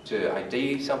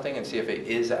ID something and see if it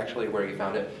is actually where you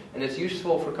found it. And it's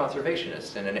useful for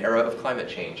conservationists in an era of climate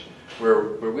change, where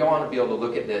we want to be able to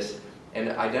look at this and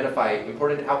identify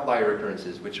important outlier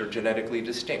occurrences which are genetically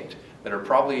distinct, that are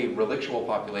probably relictual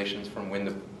populations from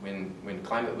when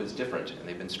climate was different and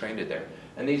they've been stranded there.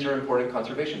 And these are important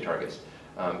conservation targets.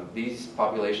 These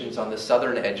populations on the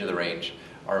southern edge of the range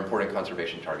are important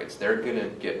conservation targets. They're going to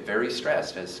get very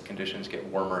stressed as conditions get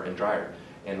warmer and drier.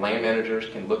 And land managers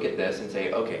can look at this and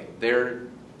say, okay,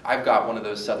 I've got one of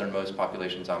those southernmost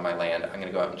populations on my land. I'm going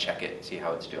to go out and check it and see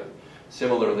how it's doing.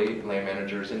 Similarly, land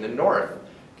managers in the north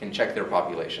can check their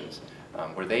populations,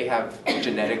 where they have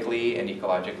genetically and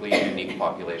ecologically unique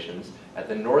populations at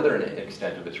the northern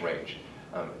extent of its range.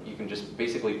 You can just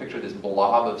basically picture this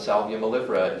blob of Salvia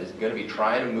mellifera is going to be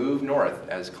trying to move north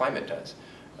as climate does.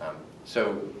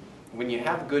 So when you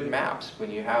have good maps,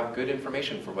 when you have good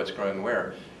information for what's growing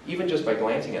where, even just by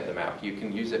glancing at the map, you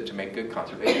can use it to make good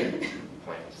conservation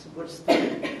plans. So what's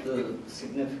the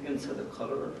significance of the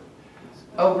color?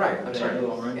 Oh, right, I'm sorry.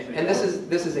 And this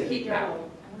is a heat map.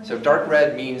 So dark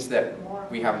red means that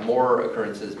we have more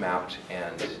occurrences mapped,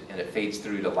 and it fades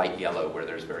through to light yellow where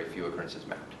there's very few occurrences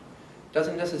mapped.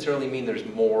 Doesn't necessarily mean there's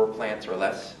more plants or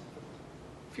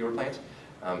fewer plants.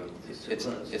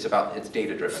 It's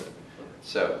data driven.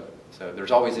 So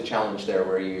there's always a challenge there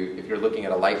where if you're looking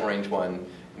at a light orange one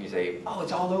and you say, oh,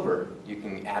 it's all over, you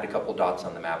can add a couple dots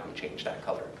on the map and change that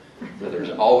color. So there's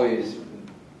a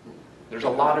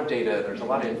lot of data, there's a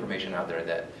lot of information out there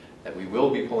that we will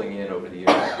be pulling in over the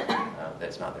years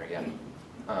that's not there yet.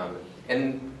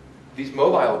 And these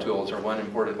mobile tools are one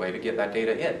important way to get that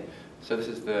data in. So this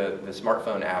is the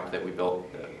smartphone app that we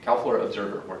built. The CalFlora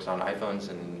Observer works on iPhones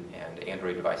and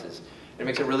Android devices. It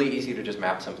makes it really easy to just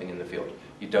map something in the field.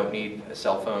 You don't need a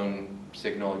cell phone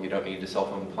signal. You don't need a cell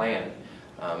phone plan.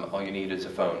 All you need is a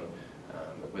phone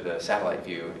with a satellite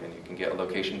view, and you can get a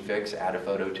location fix, add a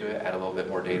photo to it, add a little bit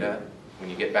more data. When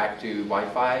you get back to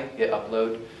Wi-Fi, hit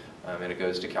upload, and it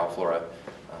goes to CalFlora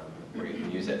where you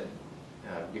can use it.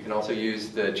 You can also use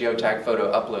the geotag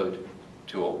photo upload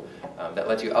tool that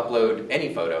lets you upload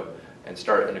any photo and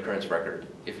start an occurrence record.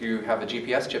 If you have a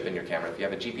GPS chip in your camera, if you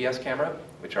have a GPS camera,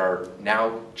 which are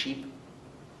now cheap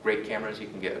great cameras. You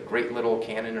can get a great little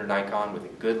Canon or Nikon with a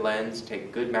good lens,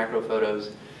 take good macro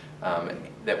photos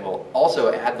that will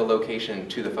also add the location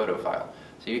to the photo file.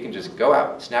 So you can just go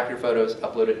out, snap your photos,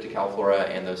 upload it to CalFlora,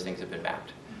 and those things have been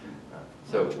mapped.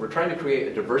 So we're trying to create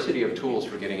a diversity of tools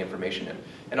for getting information in,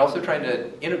 and also trying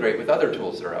to integrate with other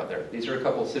tools that are out there. These are a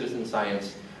couple of citizen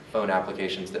science phone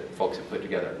applications that folks have put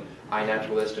together,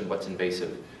 iNaturalist and What's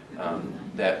Invasive,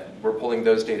 that we're pulling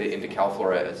those data into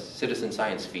CalFlora as citizen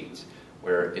science feeds,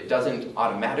 where it doesn't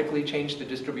automatically change the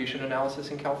distribution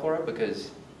analysis in CalFlora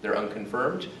because they're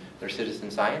unconfirmed, they're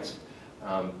citizen science,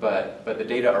 but the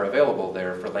data are available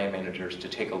there for land managers to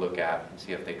take a look at and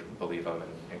see if they believe them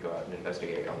and go out and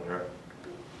investigate on their own.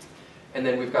 And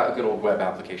then we've got a good old web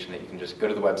application that you can just go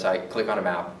to the website, click on a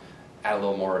map, add a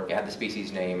little more, add the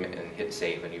species name, and hit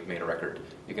save, and you've made a record.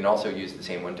 You can also use the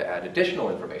same one to add additional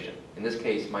information. In this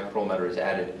case, Mike Perlmutter has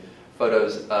added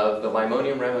photos of the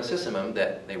Limonium ramosissimum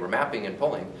that they were mapping and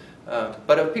pulling,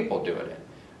 but of people doing it.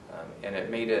 And it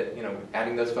made it,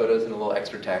 adding those photos and a little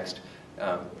extra text,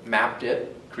 mapped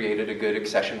it, created a good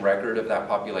accession record of that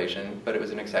population, but it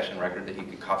was an accession record that you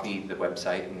could copy the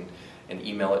website and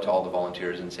email it to all the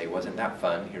volunteers and say, wasn't that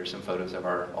fun? Here's some photos of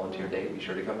our volunteer day. Be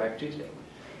sure to come back Tuesday.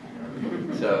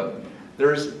 So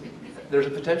there's a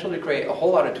potential to create a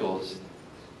whole lot of tools,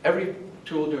 every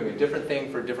tool doing a different thing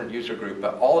for a different user group,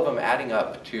 but all of them adding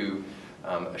up to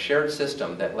a shared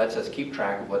system that lets us keep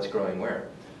track of what's growing where.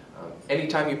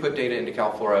 Anytime you put data into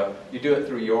CalFlora, you do it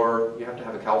through you have to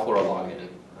have a CalFlora login.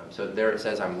 So there it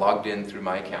says I'm logged in through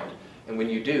my account. And when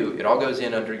you do, it all goes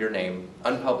in under your name,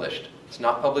 unpublished. It's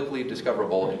not publicly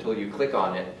discoverable until you click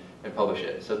on it and publish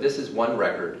it. So this is one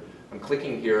record. I'm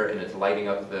clicking here and it's lighting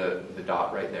up the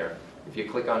dot right there. If you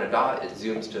click on a dot, it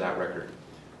zooms to that record.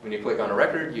 When you click on a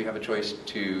record, you have a choice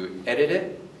to edit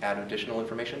it, add additional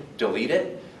information, delete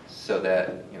it, so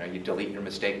that you delete your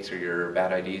mistakes or your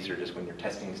bad IDs or just when you're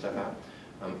testing stuff out,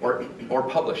 or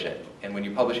publish it. And when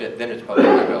you publish it, then it's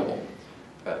publicly available.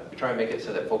 But we try and make it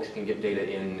so that folks can get data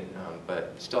in,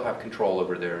 but still have control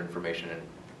over their information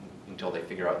until they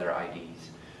figure out their IDs.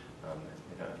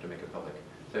 They don't have to make it public.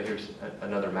 So here's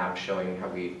another map showing how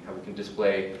we can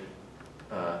display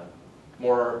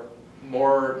more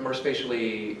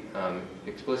spatially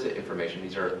explicit information.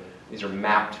 These are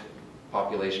mapped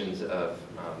populations of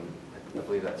I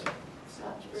believe that's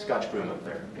Scotch broom up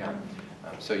there. Yeah.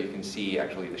 So you can see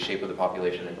actually the shape of the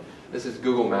population. And this is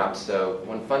Google Maps. So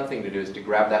one fun thing to do is to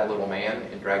grab that little man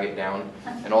and drag it down,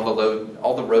 and all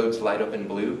the roads light up in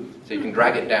blue. So you can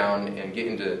drag it down and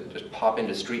just pop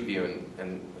into Street View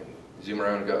and zoom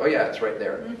around and go, oh yeah, it's right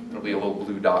there. It'll be a little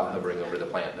blue dot hovering over the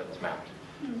plant that was mapped.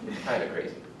 It's kind of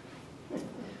crazy.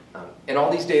 And all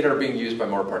these data are being used by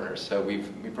more partners. So we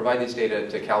provide these data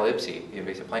to Cal IPSI, the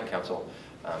Invasive Plant Council,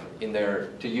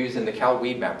 to use in the Cal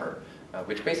Weed Mapper,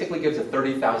 which basically gives a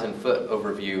 30,000-foot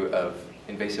overview of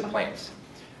invasive plants.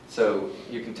 So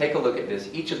you can take a look at this.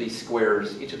 Each of these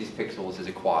squares, each of these pixels is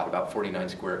a quad, about 49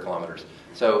 square kilometers.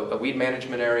 So a weed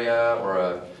management area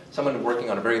or someone working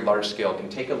on a very large scale can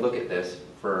take a look at this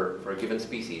for a given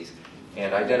species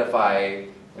and identify,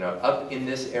 up in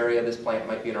this area, this plant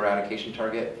might be an eradication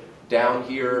target. Down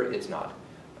here, it's not.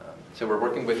 So we're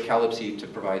working with Cal IPSI to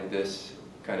provide this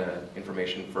kind of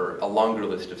information for a longer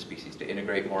list of species, to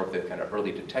integrate more of the kind of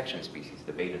early detection species,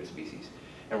 the baited species.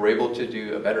 And we're able to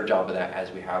do a better job of that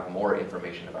as we have more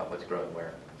information about what's growing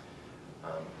where.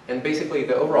 And basically,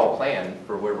 the overall plan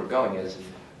for where we're going is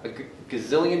a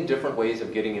gazillion different ways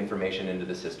of getting information into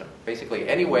the system. Basically,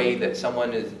 anything that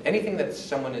someone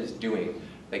is doing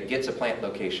that gets a plant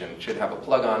location should have a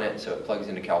plug on it, so it plugs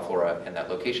into CalFlora, and that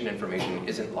location information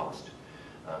isn't lost.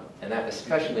 And that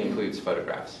especially includes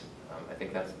photographs. I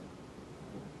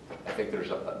think there's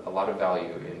a lot of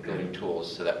value in building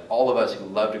tools so that all of us who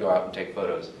love to go out and take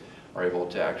photos are able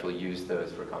to actually use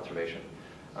those for conservation.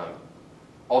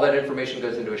 All that information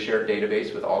goes into a shared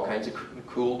database with all kinds of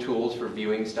cool tools for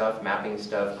viewing stuff, mapping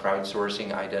stuff,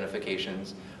 crowdsourcing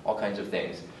identifications, all kinds of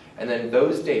things. And then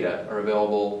those data are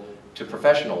available to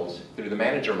professionals through the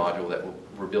manager module that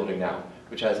we're building now,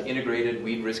 which has integrated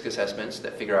weed risk assessments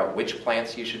that figure out which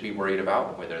plants you should be worried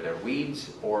about, whether they're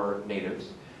weeds or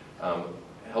natives.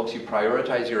 It helps you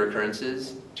prioritize your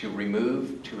occurrences to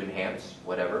remove, to enhance,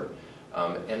 whatever.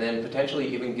 And then potentially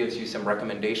even gives you some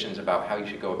recommendations about how you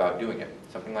should go about doing it.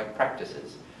 Something like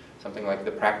practices. Something like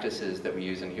the practices that we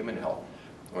use in human health,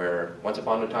 where once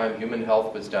upon a time human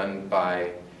health was done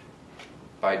by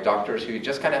doctors who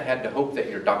just kind of had to hope that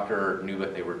your doctor knew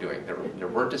what they were doing. There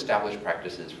weren't established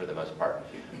practices for the most part.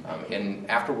 And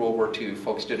after World War II,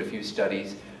 folks did a few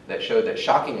studies that showed that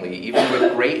shockingly, even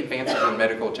with great advances in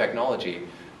medical technology,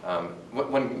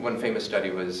 One famous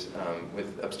study was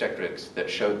with obstetrics that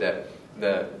showed that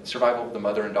the survival of the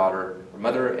mother and daughter, or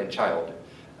mother and child,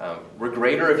 were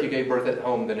greater if you gave birth at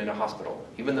home than in a hospital.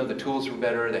 Even though the tools were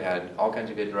better, they had all kinds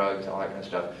of good drugs, all that kind of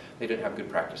stuff, they didn't have good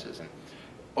practices. And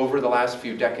over the last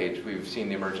few decades, we've seen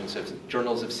the emergence of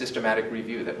journals of systematic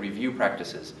review that review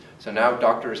practices. So now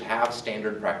doctors have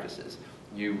standard practices.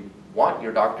 You want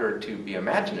your doctor to be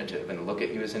imaginative and look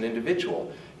at you as an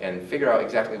individual and figure out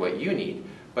exactly what you need.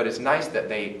 But it's nice that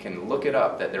they can look it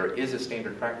up, that there is a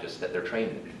standard practice that they're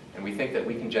trained in. And we think that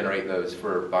we can generate those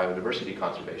for biodiversity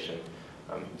conservation,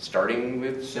 starting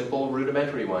with simple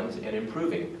rudimentary ones and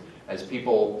improving as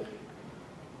people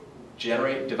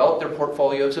develop their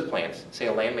portfolios of plants. Say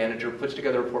a land manager puts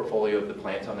together a portfolio of the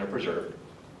plants on their preserve,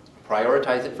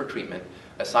 prioritize it for treatment,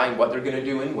 assign what they're going to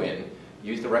do and when,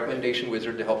 use the recommendation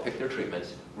wizard to help pick their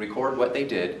treatments, record what they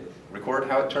did, record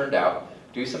how it turned out,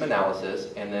 do some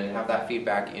analysis, and then have that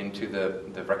feedback into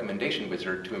the recommendation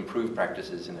wizard to improve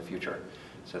practices in the future.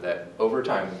 So that over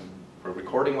time, we're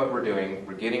recording what we're doing,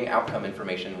 we're getting outcome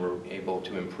information, we're able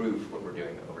to improve what we're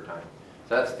doing over time.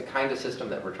 So that's the kind of system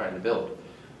that we're trying to build.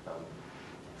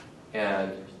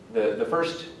 And the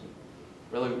first,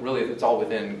 really it's all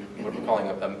within what we're calling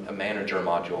a manager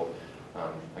module.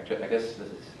 Actually, I guess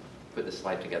put this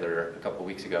slide together a couple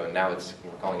weeks ago, and now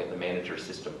we're calling it the manager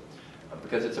system.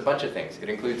 Because it's a bunch of things. It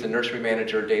includes a nursery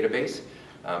manager database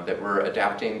that we're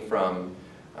adapting from,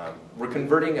 we're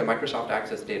converting a Microsoft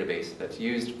Access database that's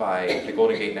used by the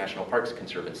Golden Gate National Parks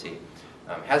Conservancy.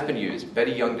 Has been used,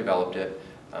 Betty Young developed it,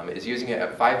 is using it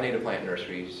at 5 native plant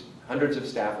nurseries. Hundreds of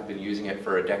staff have been using it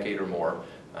for a decade or more.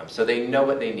 So they know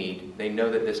what they need, they know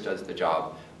that this does the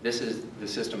job. This is the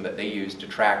system that they use to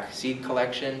track seed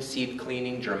collection, seed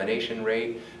cleaning, germination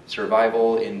rate,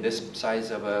 survival in this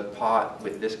size of a pot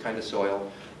with this kind of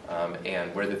soil,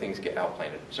 and where the things get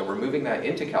outplanted. So we're moving that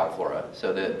into CalFlora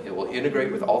so that it will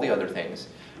integrate with all the other things,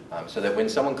 so that when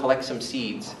someone collects some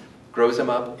seeds, grows them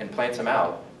up, and plants them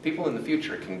out, people in the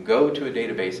future can go to a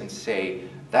database and say,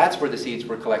 that's where the seeds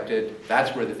were collected,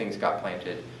 that's where the things got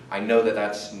planted. I know that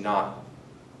that's not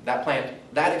that plant.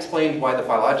 That explains why the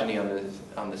phylogeny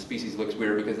on the species looks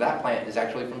weird, because that plant is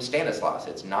actually from Stanislaus.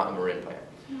 It's not a Marin plant.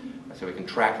 So we can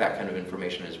track that kind of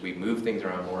information as we move things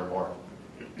around more and more.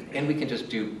 And we can just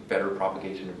do better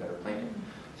propagation and better planting.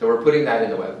 So we're putting that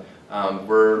in the web.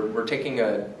 We're taking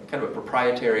a kind of a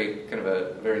proprietary, kind of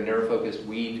a very narrow-focused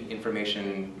weed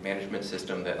information management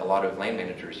system that a lot of land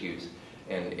managers use,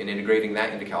 and integrating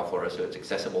that into CalFlora so it's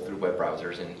accessible through web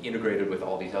browsers and integrated with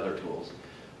all these other tools.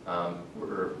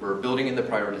 We're building in the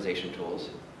prioritization tools.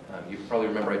 You probably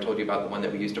remember I told you about the one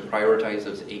that we used to prioritize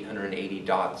those 880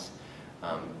 dots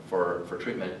for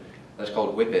treatment. That's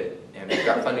called Whippet, and we've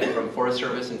got funding from Forest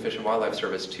Service and Fish and Wildlife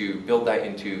Service to build that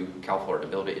into CalFlora, to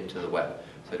build it into the web,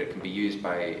 so that it can be used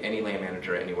by any land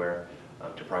manager anywhere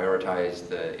to prioritize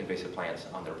the invasive plants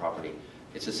on their property.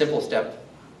 It's a simple step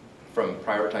from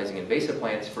prioritizing invasive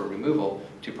plants for removal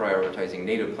to prioritizing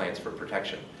native plants for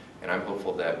protection. And I'm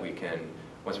hopeful that we can,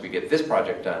 once we get this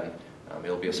project done,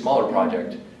 it'll be a smaller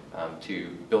project, to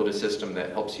build a system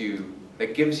that helps you,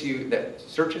 that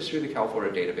searches through the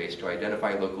CalFlora database to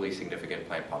identify locally significant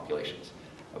plant populations.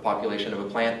 A population of a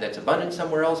plant that's abundant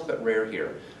somewhere else but rare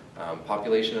here.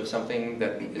 Population of something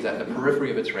that is at the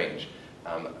periphery of its range.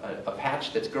 A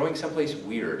patch that's growing someplace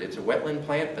weird. It's a wetland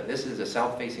plant, but this is a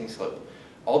south-facing slope.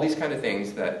 All these kind of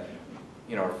things that,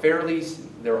 are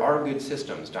there are good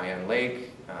systems. Diane Lake,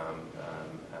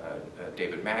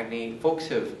 David Magny, folks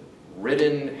have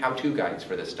written how-to guides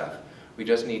for this stuff. We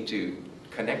just need to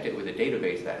connect it with a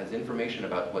database that has information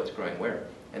about what's growing where.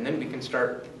 And then we can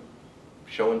start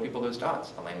showing people those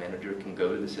dots. A land manager can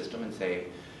go to the system and say,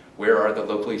 where are the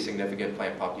locally significant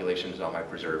plant populations on my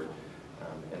preserve?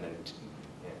 And then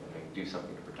do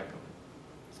something to protect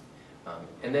them.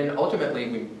 And then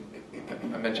ultimately,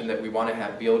 I mentioned that we want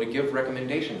to be able to give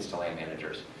recommendations to land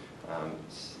managers.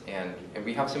 And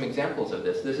we have some examples of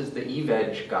this. This is the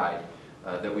eVeg guide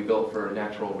that we built for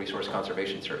Natural Resource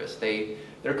Conservation Service.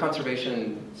 Their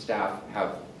conservation staff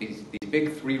have these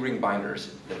big 3-ring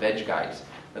binders, the veg guides,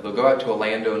 that they'll go out to a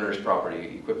landowner's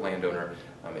property, equipped landowner,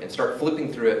 and start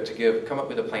flipping through it to come up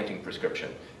with a planting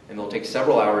prescription. And they'll take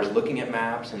several hours looking at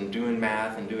maps and doing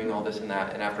math and doing all this and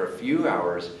that. And after a few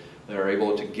hours, they're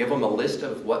able to give them a list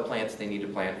of what plants they need to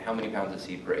plant, how many pounds of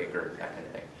seed per acre, that kind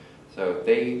of thing. So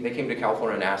they came to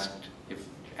CalFlora and asked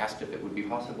if it would be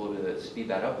possible to speed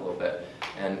that up a little bit.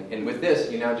 And with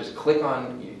this, you now just click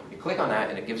on that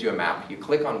and it gives you a map. You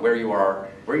click on where you are,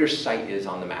 where your site is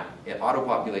on the map. It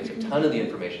auto-populates a ton of the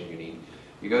information you need.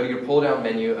 You go to your pull-down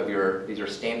menu of these are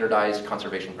standardized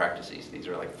conservation practices. These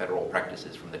are like federal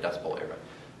practices from the Dust Bowl era.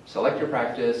 select your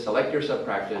practice, select your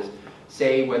sub-practice,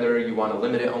 say whether you want to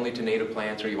limit it only to native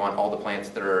plants or you want all the plants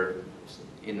that are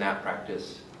in that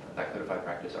practice, that codified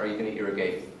practice. Are you going to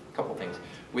irrigate? A couple things.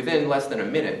 Within less than a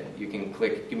minute, you can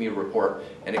click Give me a report,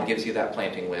 and it gives you that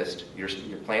planting list. Your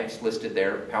plants listed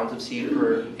there, pounds of seed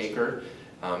per acre,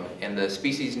 and the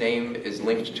species name is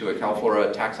linked to a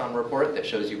CalFlora taxon report that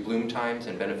shows you bloom times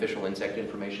and beneficial insect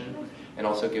information, and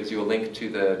also gives you a link to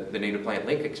the native plant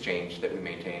link exchange that we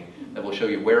maintain that will show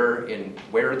you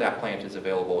where that plant is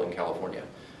available in California,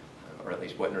 or at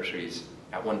least what nurseries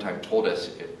at one time told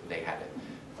us they had it.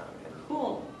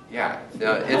 Cool. Yeah,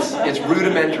 it's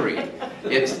rudimentary.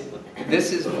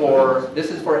 This is for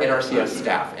NRCS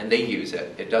staff, and they use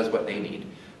it. It does what they need,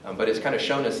 but it's kind of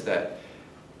shown us that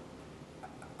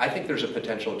I think there's a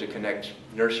potential to connect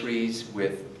nurseries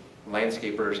with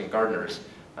landscapers and gardeners,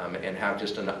 and have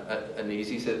just an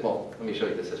easy system. Well, let me show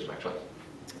you the system actually.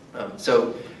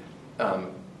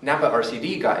 Napa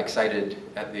RCD got excited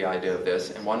at the idea of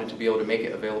this and wanted to be able to make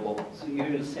it available. So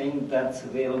you're saying that's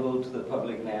available to the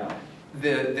public now?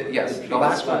 Yes, the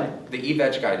last one, the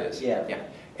e-veg guide is. Yeah.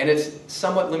 And it's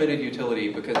somewhat limited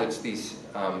utility because it's these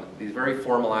very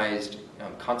formalized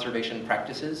conservation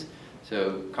practices.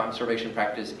 So conservation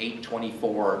practice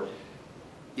 824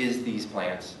 is these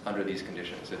plants under these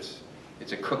conditions.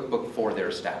 It's a cookbook for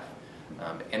their staff.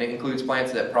 And it includes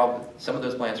plants that some of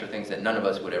those plants are things that none of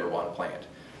us would ever want to plant.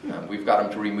 We've got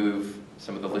them to remove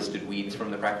some of the listed weeds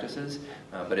from the practices,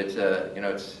 but it's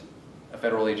a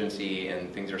federal agency,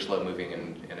 and things are slow moving,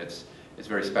 and it's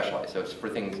very specialized. So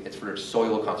it's for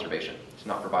soil conservation. It's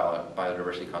not for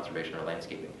biodiversity conservation or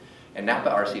landscaping. And Napa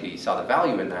RCD saw the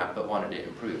value in that, but wanted it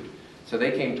improved. So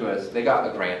they came to us. They got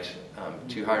a grant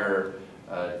to hire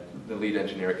the lead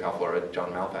engineer at CalFlora,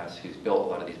 John Malpass, who's built a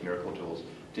lot of these miracle tools,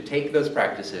 to take those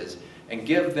practices and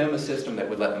give them a system that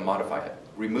would let them modify it.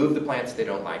 Remove the plants they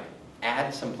don't like.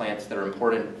 Add some plants that are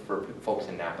important for folks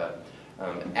in Napa.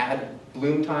 Add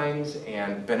bloom times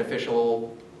and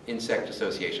beneficial insect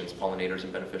associations, pollinators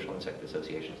and beneficial insect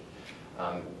associations.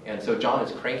 And so John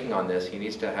is cranking on this. He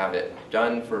needs to have it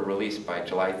done for release by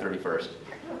July 31st,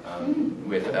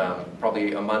 with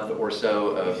probably a month or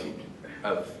so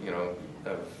of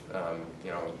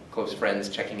close friends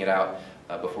checking it out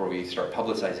before we start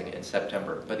publicizing it in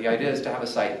September. But the idea is to have a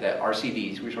site that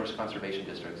RCDs, resource conservation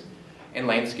districts, and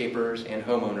landscapers and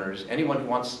homeowners, anyone who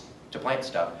wants to plant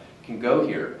stuff, can go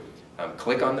here,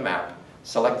 click on the map,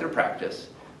 select their practice,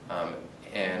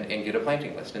 and get a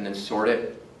planting list, and then sort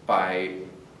it by,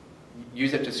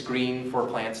 use it to screen for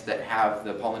plants that have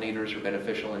the pollinators or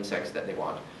beneficial insects that they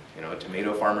want. A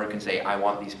tomato farmer can say, I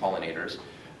want these pollinators.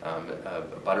 A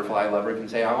butterfly lover can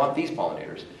say, I want these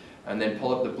pollinators. And then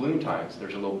pull up the bloom times.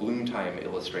 There's a little bloom time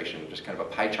illustration, just kind of a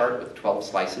pie chart with 12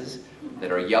 slices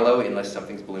that are yellow unless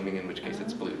something's blooming, in which case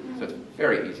it's blue. So it's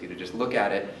very easy to just look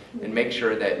at it and make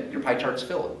sure that your pie chart's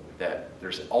filled, that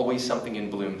there's always something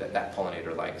in bloom that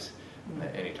pollinator likes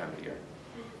at any time of the year.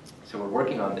 So we're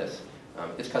working on this.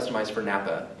 It's customized for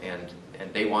Napa, and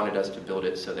they wanted us to build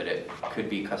it so that it could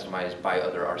be customized by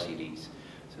other RCDs,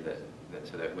 so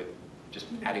that with just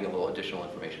adding a little additional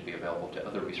information be available to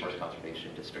other resource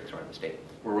conservation districts around the state.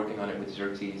 We're working on it with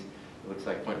Xerxes. It looks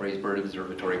like Point Reyes Bird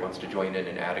Observatory wants to join in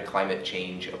and add a climate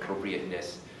change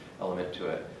appropriateness element to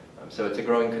it. So it's a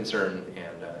growing concern,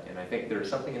 and I think there's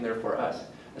something in there for us,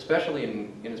 especially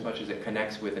in as much as it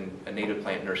connects with a native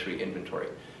plant nursery inventory.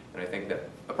 And I think that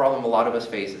a problem a lot of us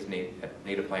face as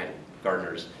native plant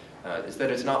gardeners is that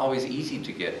it's not always easy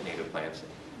to get native plants,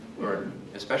 or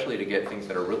especially to get things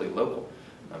that are really local.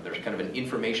 There's kind of an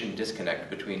information disconnect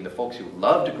between the folks who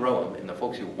love to grow them and the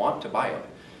folks who want to buy them.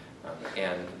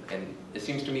 And it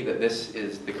seems to me that this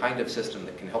is the kind of system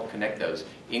that can help connect those,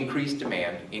 increase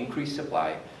demand, increase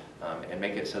supply, and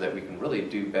make it so that we can really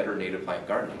do better native plant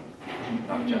gardening,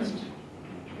 not just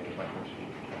native plant nursery.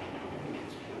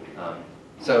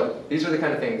 So these are the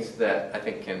kind of things that I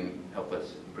think can help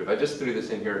us improve. I just threw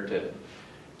this in here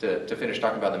to finish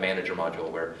talking about the manager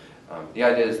module, where the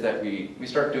idea is that we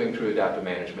start doing true adaptive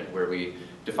management, where we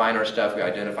define our stuff, we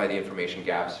identify the information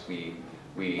gaps, we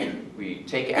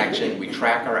take action, we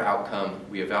track our outcome,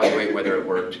 we evaluate whether it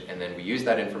worked, and then we use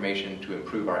that information to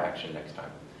improve our action next time.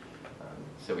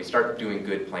 So we start doing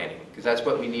good planning, because that's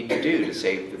what we need to do to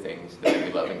save the things that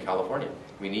we love in California.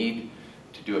 We need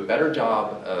to do a better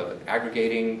job of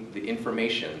aggregating the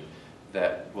information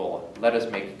that will let us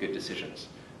make good decisions.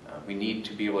 We need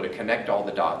to be able to connect all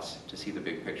the dots to see the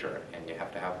big picture, and you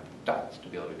have to have dots to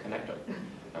be able to connect them.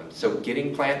 So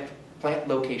getting plant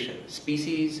location,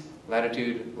 species,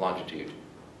 latitude, longitude.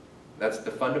 That's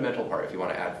the fundamental part. If you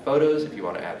want to add photos, if you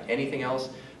want to add anything else,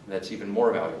 that's even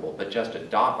more valuable. But just a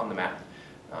dot on the map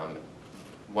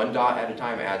One dot at a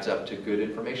time adds up to good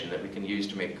information that we can use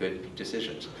to make good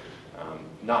decisions.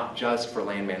 Not just for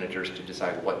land managers to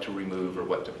decide what to remove or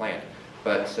what to plant,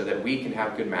 but so that we can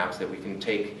have good maps that we can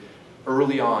take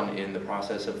early on in the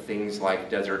process of things like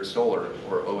desert solar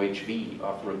or OHV,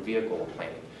 off-road vehicle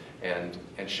planning,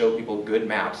 and show people good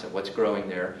maps of what's growing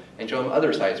there, and show them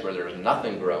other sites where there's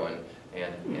nothing growing,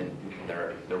 and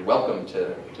they're welcome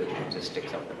to stick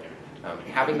something there.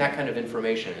 Having that kind of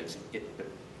information,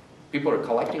 people are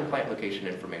collecting plant location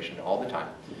information all the time,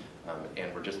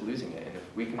 and we're just losing it. And if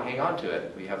we can hang on to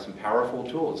it, we have some powerful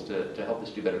tools to help us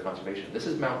do better conservation. This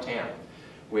is Mount Tam,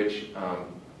 which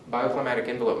bioclimatic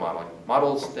envelope modeling,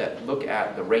 models that look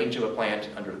at the range of a plant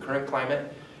under the current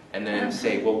climate, and then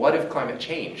say, well, what if climate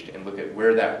changed, and look at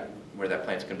where that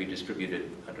plant's going to be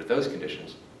distributed under those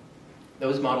conditions.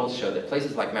 Those models show that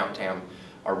places like Mount Tam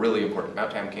are really important.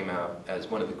 Mount Tam came out as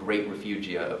one of the great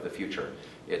refugia of the future.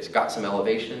 It's got some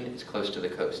elevation, it's close to the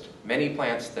coast. Many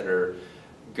plants that are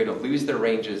going to lose their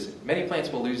ranges, many plants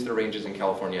will lose their ranges in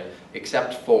California,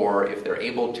 except for if they're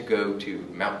able to go to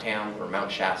Mount Tam or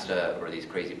Mount Shasta or these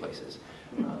crazy places.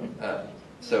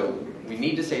 So we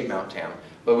need to save Mount Tam,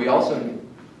 but we also,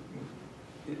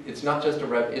 it's not going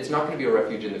to be a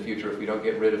refuge in the future if we don't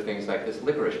get rid of things like this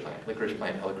licorice plant,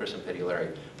 Helichrysum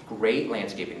petiolare. Great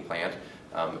landscaping plant,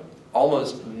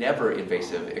 almost never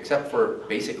invasive except for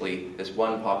basically this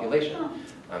one population.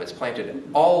 It's planted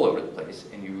all over the place,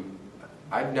 and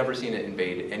I've never seen it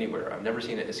invade anywhere. I've never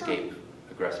seen it escape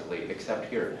aggressively except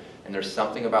here. And there's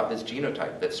something about this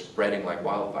genotype that's spreading like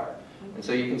wildfire. And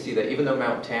so you can see that even though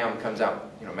Mount Tam comes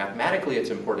out, mathematically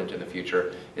it's important in the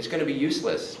future, it's going to be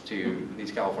useless to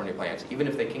these California plants. Even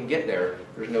if they can get there,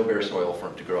 there's no bare soil for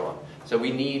them to grow on. So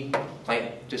we need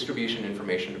plant distribution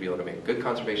information to be able to make good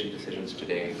conservation decisions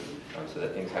today, so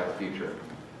that things have a future.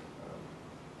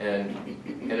 And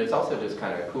it's also just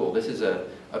kind of cool. This is a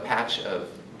patch of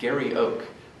Gary oak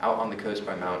out on the coast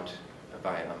by Tamales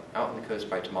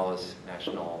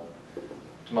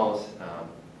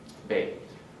Bay.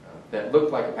 That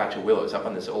looked like a patch of willows up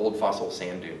on this old fossil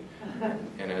sand dune.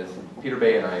 And as Peter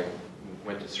Bay and I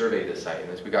went to survey this site,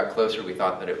 and as we got closer, we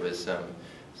thought that it was some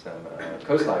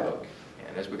coastline oak.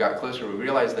 And as we got closer, we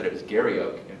realized that it was Gary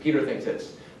oak. And Peter thinks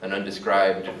it's an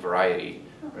undescribed variety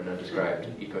or an undescribed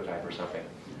ecotype or something.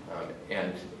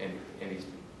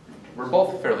 We're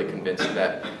both fairly convinced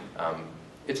that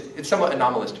it's somewhat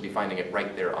anomalous to be finding it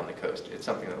right there on the coast. It's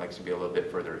something that likes to be a little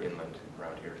bit further inland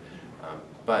around here.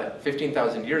 But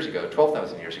 15,000 years ago,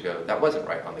 12,000 years ago, that wasn't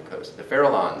right on the coast. The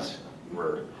Farallones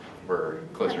were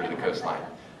closer to the coastline.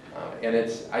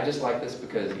 I just like this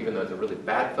because even though it's a really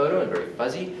bad photo and very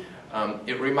fuzzy,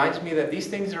 it reminds me that these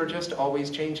things are just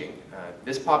always changing.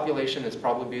 This population has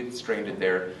probably been stranded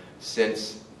there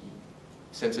since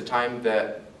a time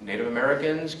that Native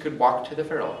Americans could walk to the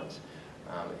Farallones.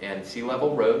 And sea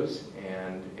level rose,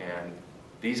 and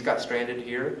these got stranded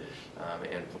here,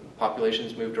 and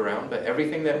populations moved around, but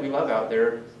everything that we love out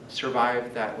there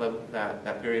survived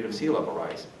that period of sea level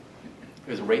rise.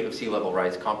 There's a rate of sea level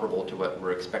rise comparable to what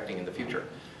we're expecting in the future.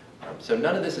 So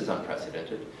none of this is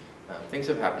unprecedented. Things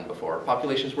have happened before.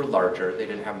 Populations were larger. They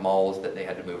didn't have malls that they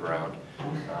had to move around.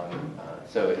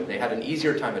 So they had an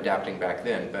easier time adapting back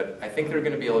then, but I think they're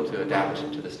going to be able to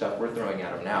adapt to the stuff we're throwing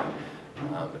at them now.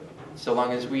 So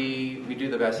long as we do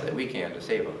the best that we can to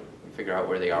save them. We figure out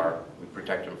where they are, we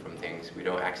protect them from things, we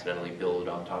don't accidentally build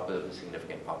on top of a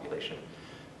significant population.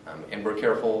 And we're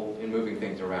careful in moving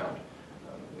things around.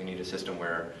 We need a system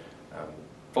where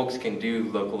folks can do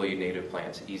locally native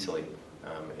plants easily.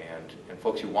 And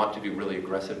folks who want to do really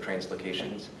aggressive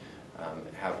translocations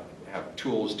have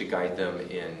tools to guide them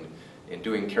in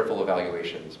doing careful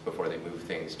evaluations before they move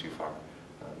things too far.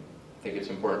 I think it's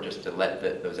important just to let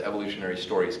those evolutionary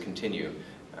stories continue,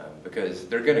 because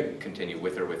they're going to continue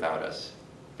with or without us.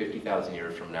 50,000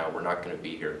 years from now, we're not going to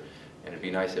be here. And it'd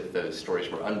be nice if those stories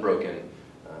were unbroken.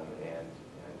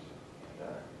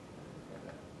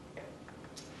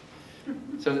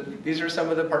 So these are some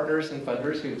of the partners and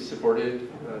funders who've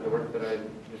supported the work that I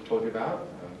just told you about.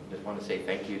 Just want to say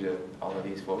thank you to all of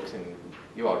these folks, and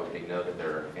you already know that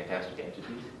they're fantastic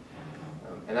entities.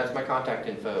 And that's my contact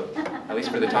info, at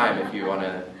least for the time, if you want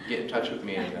to get in touch with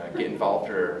me and get involved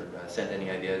or send any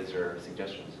ideas or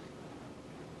suggestions.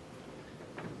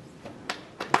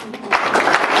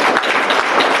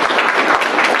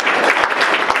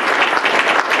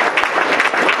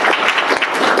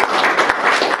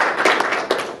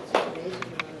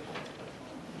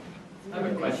 I have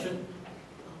a question.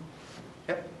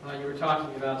 Yep. You were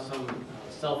talking about some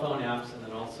cell phone apps and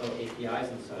then also APIs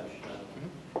and such.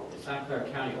 The Santa Clara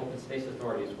County Open Space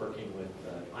Authority is working with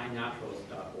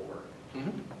iNaturalist.org.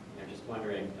 Mhm. I'm just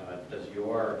wondering, does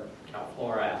your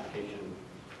CalFlora application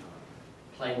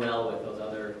play well with those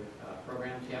other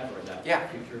programs yet, or is that Yeah.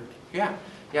 future?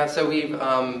 Yeah. So we've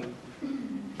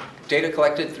data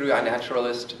collected through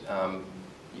iNaturalist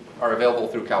are available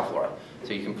through CalFlora,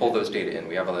 so you can pull those data in.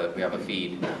 We have a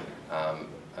feed,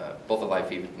 both a live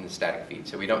feed and a static feed.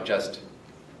 So we don't just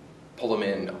pull them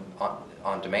in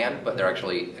on demand, but they're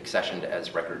actually accessioned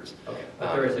as records. Okay,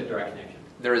 but there is a direct connection.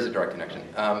 There is a direct connection.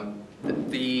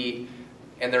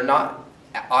 And they're not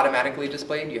automatically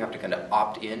displayed. You have to kind of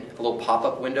opt in. A little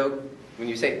pop-up window. When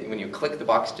you click the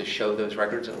box to show those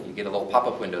records, you get a little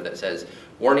pop-up window that says,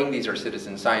 "Warning: these are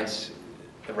citizen science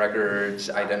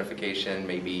records, identification."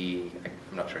 Maybe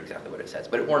I'm not sure exactly what it says,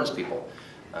 but it warns people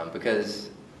because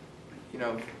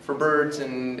for birds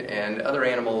and other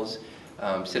animals,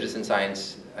 citizen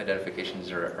science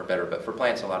identifications are better. But for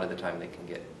plants, a lot of the time they can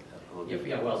get a little goofy.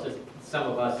 Yeah, well, so some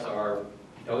of us are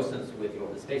docents with the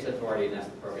Open Space Authority, and that's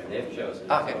the program they've chosen.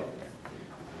 Okay. So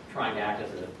trying to act as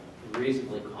a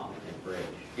reasonably competent bridge.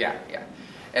 Yeah.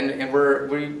 And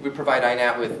we provide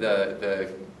INAT with the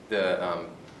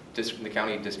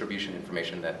county distribution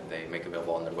information that they make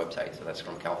available on their website. So that's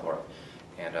from CalFlora,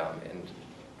 and I'm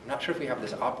not sure if we have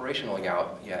this operational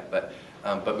yet, but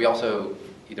we also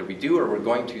either we do or we're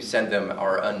going to send them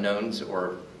our unknowns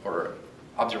or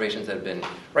observations that have been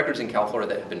records in CalFlora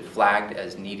that have been flagged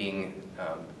as needing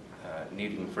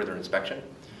further inspection,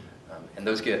 and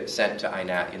those get sent to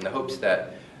INAT in the hopes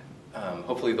that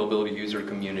hopefully they'll build a user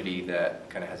community that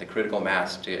kind of has a critical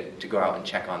mass to go out and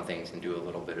check on things and do a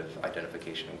little bit of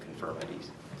identification and confirm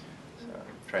IDs. So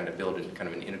trying to build kind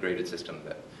of an integrated system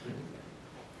that.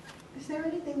 Is there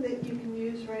anything that you can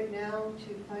use right now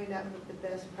to find out what the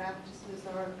best practices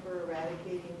are for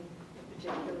eradicating a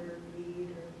particular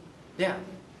weed? Yeah.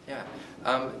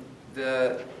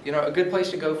 A good place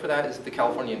to go for that is the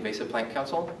California Invasive Plant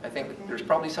Council. I think there's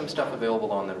probably some stuff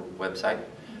available on their website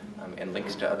and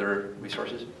links to other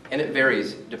resources. And it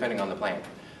varies depending on the plant.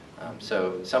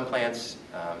 So some plants,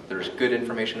 there's good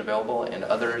information available, and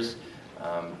others,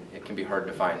 it can be hard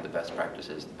to find the best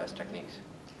practices, the best techniques.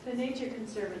 The Nature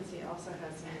Conservancy also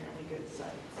has some really good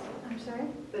sites. I'm sorry?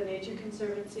 The Nature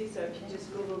Conservancy, so if you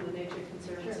just Google the Nature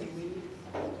Conservancy weed,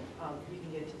 you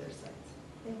can get to their sites.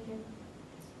 Thank you.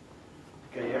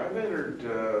 Okay, I've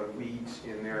entered weeds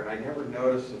in there, and I never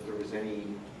noticed if there was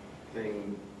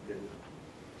anything that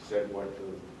said what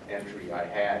the entry I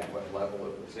had, what level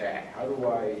it was at. How do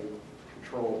I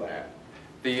control that?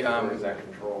 Or does that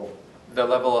control The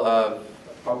level of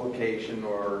publication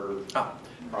or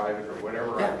private or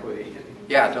whatever I put in?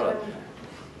 Yeah, totally.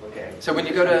 Okay. So when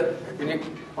you go to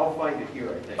I'll find it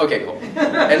here, I think. Okay, cool.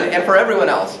 And for everyone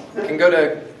else, you can go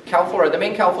to CalFlora. The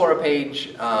main CalFlora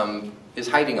page is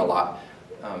hiding a lot.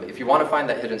 If you want to find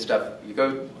that hidden stuff, you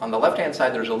go on the left-hand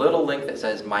side. There's a little link that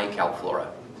says My CalFlora.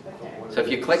 Okay. So if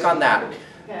you click on that,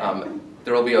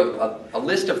 there will be a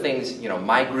list of things.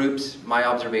 My groups, my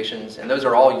observations, and those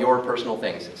are all your personal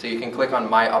things. So you can click on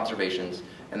My Observations,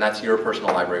 and that's your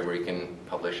personal library where you can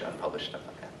publish, unpublished stuff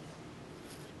like that.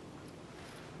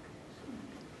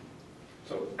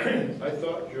 So I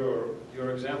thought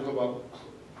your example about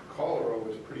cholera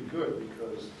was pretty good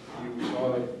because you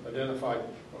saw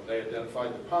they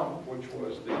identified the pump, which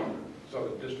was the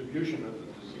sort of distribution of the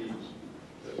disease.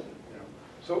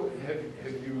 So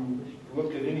have you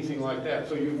looked at anything like that?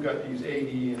 So you've got these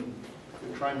 80 and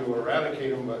you're trying to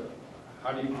eradicate them, but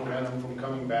how do you prevent them from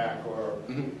coming back or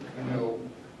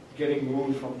getting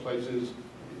moved from places?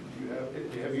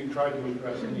 Have you tried to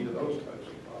address any of those types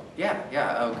of problems?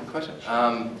 Yeah, good question.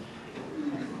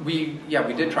 We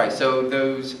did try. So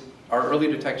those are early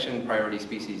detection priority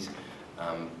species.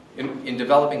 In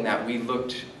developing that, we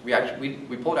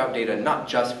pulled out data not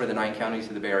just for the 9 counties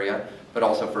of the Bay Area, but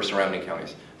also for surrounding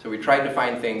counties. So we tried to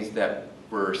find things that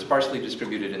were sparsely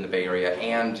distributed in the Bay Area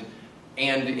and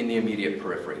in the immediate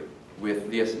periphery, with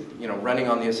running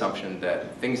on the assumption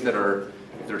that things that are,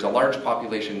 if there's a large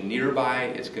population nearby,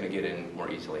 it's going to get in more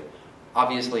easily.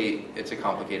 Obviously, it's a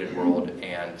complicated world,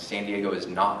 and San Diego is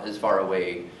not as far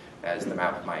away as the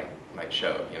map might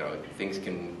show. Things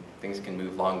can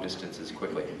move long distances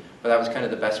quickly. But that was kind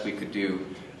of the best we could do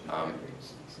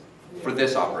for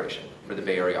this operation, for the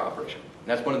Bay Area operation. And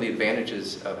that's one of the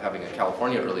advantages of having a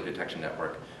California early detection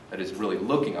network that is really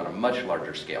looking on a much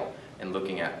larger scale and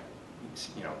looking at,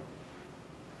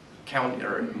 county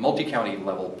or multi-county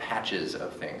level patches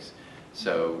of things.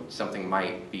 So something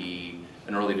might be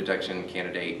an early detection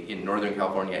candidate in Northern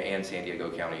California and San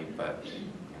Diego County, but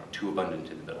too abundant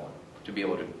in the middle to be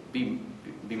able to be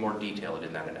more detailed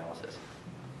in that analysis.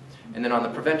 And then on the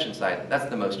prevention side, that's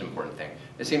the most important thing.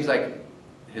 It seems like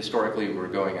historically we're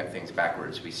going at things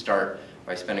backwards. We start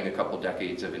by spending a couple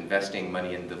decades of investing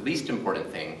money in the least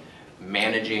important thing,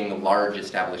 managing large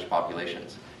established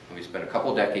populations. And we spent a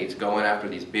couple decades going after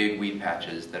these big weed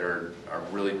patches that are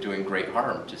really doing great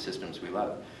harm to systems we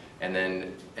love. And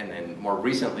then more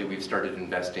recently we've started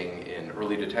investing in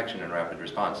early detection and rapid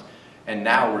response. And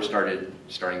now we're starting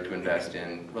to invest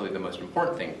in really the most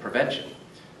important thing, prevention.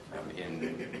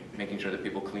 In making sure that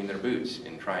people clean their boots,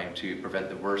 in trying to prevent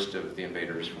the worst of the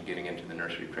invaders from getting into the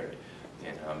nursery trade,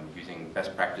 and using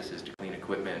best practices to clean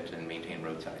equipment and maintain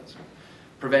roadsides.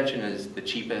 Prevention is the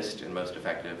cheapest and most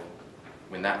effective.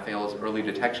 When that fails, early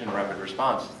detection and rapid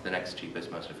response is the next cheapest,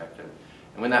 most effective.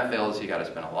 And when that fails, you got to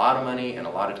spend a lot of money and a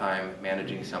lot of time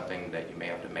managing something that you may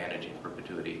have to manage in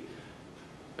perpetuity.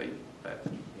 But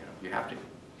you have to.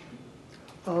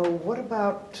 What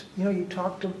about, you're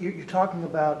talking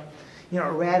about,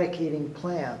 eradicating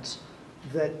plants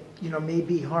that, may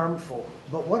be harmful.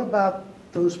 But what about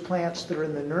those plants that are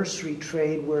in the nursery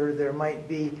trade where there might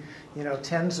be,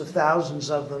 tens of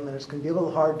thousands of them, and it's going to be a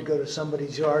little hard to go to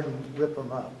somebody's yard and rip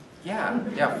them up?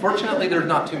 Yeah. Fortunately, there's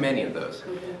not too many of those.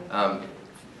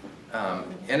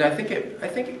 And I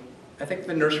think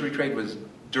the nursery trade was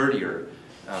dirtier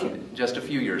just a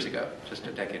few years ago, just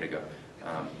a decade ago.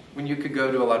 When you could go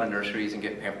to a lot of nurseries and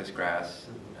get pampas grass,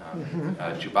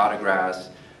 ciabatta grass,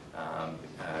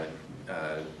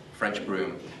 French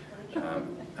broom,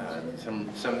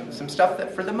 some stuff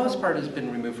that for the most part has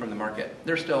been removed from the market.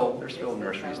 There's still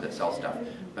nurseries that sell stuff,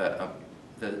 but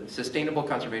the Sustainable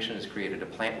Conservation has created a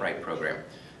plant right program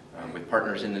with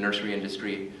partners in the nursery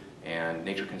industry and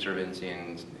Nature Conservancy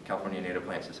and California Native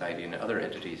Plant Society and other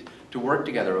entities to work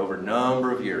together over a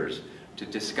number of years to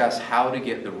discuss how to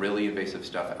get the really invasive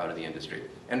stuff out of the industry.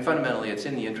 And fundamentally, it's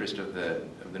in the interest of the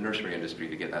nursery industry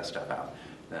to get that stuff out.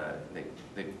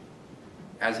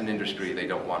 As an industry, they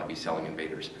don't want to be selling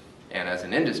invaders. And as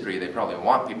an industry, they probably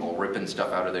want people ripping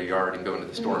stuff out of their yard and going to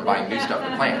the store and buying new stuff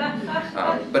to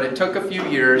plant. But it took a few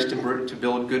years to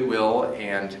build goodwill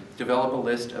and develop a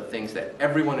list of things that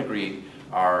everyone agreed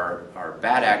are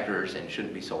bad actors and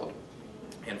shouldn't be sold.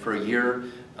 And for a year,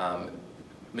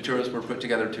 materials were put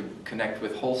together to connect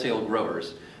with wholesale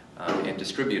growers and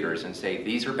distributors and say,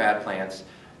 these are bad plants.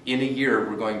 In a year,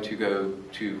 we're going to go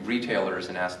to retailers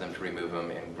and ask them to remove them,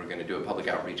 and we're going to do a public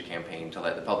outreach campaign to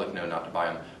let the public know not to buy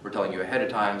them. We're telling you ahead of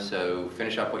time, so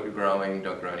finish up what you're growing,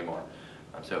 don't grow anymore.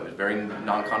 So it was very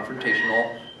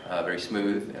non-confrontational, very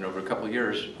smooth, and over a couple of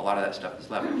years, a lot of that stuff is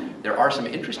left. There are some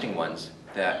interesting ones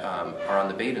that are on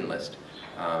the Baden list.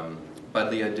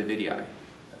 Buddleia davidii,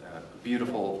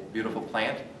 beautiful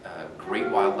plant, great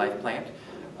wildlife plant,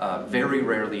 very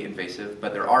rarely invasive,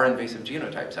 but there are invasive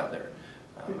genotypes out there.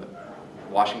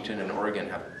 Washington and Oregon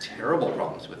have terrible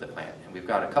problems with the plant, and we've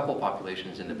got a couple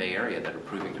populations in the Bay Area that are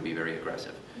proving to be very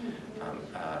aggressive.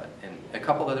 And a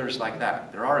couple others like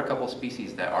that. There are a couple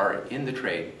species that are in the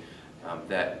trade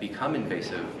that become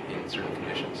invasive in certain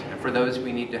conditions. And for those,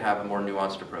 we need to have a more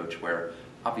nuanced approach where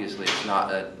obviously it's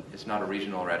not a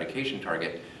regional eradication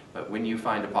target, but when you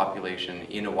find a population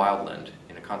in a wildland,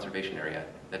 in a conservation area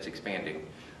that's expanding,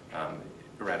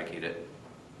 eradicate it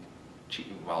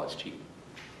while it's cheap.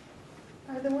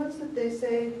 Are the ones that they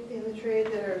say in the trade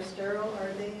that are sterile,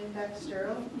 are they in fact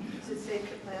sterile? Is it safe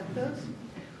to plant those?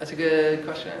 That's a good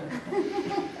question.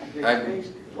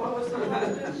 What was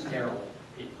the Sterile.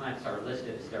 The plants are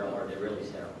listed as sterile, or they're really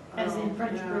sterile. As in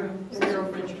French broom, sterile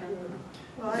French broom.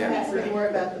 Well, I'm asking more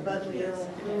about the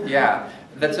Buddleias. Yeah,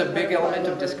 that's a big element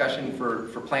of discussion for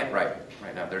Plant Right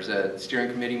now. There's a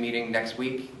steering committee meeting next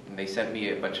week, and they sent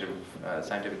me a bunch of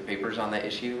scientific papers on that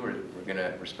issue.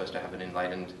 We're supposed to have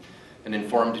an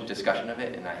informed discussion of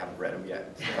it, and I haven't read them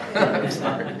yet. So I'm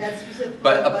sorry.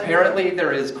 But apparently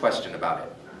there is question about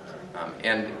it.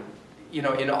 And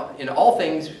in all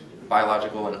things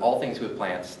biological and all things with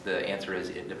plants, the answer is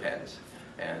it depends.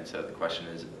 And so the question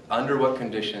is, under what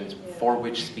conditions, for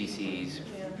which species?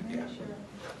 Yeah.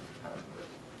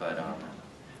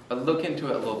 But look into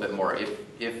it a little bit more.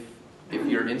 If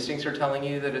your instincts are telling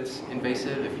you that it's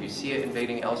invasive, if you see it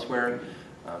invading elsewhere,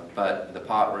 but the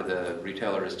pot or the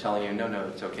retailer is telling you, no,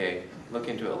 it's okay, look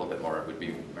into it a little bit more, would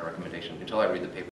be my recommendation, until I read the paper.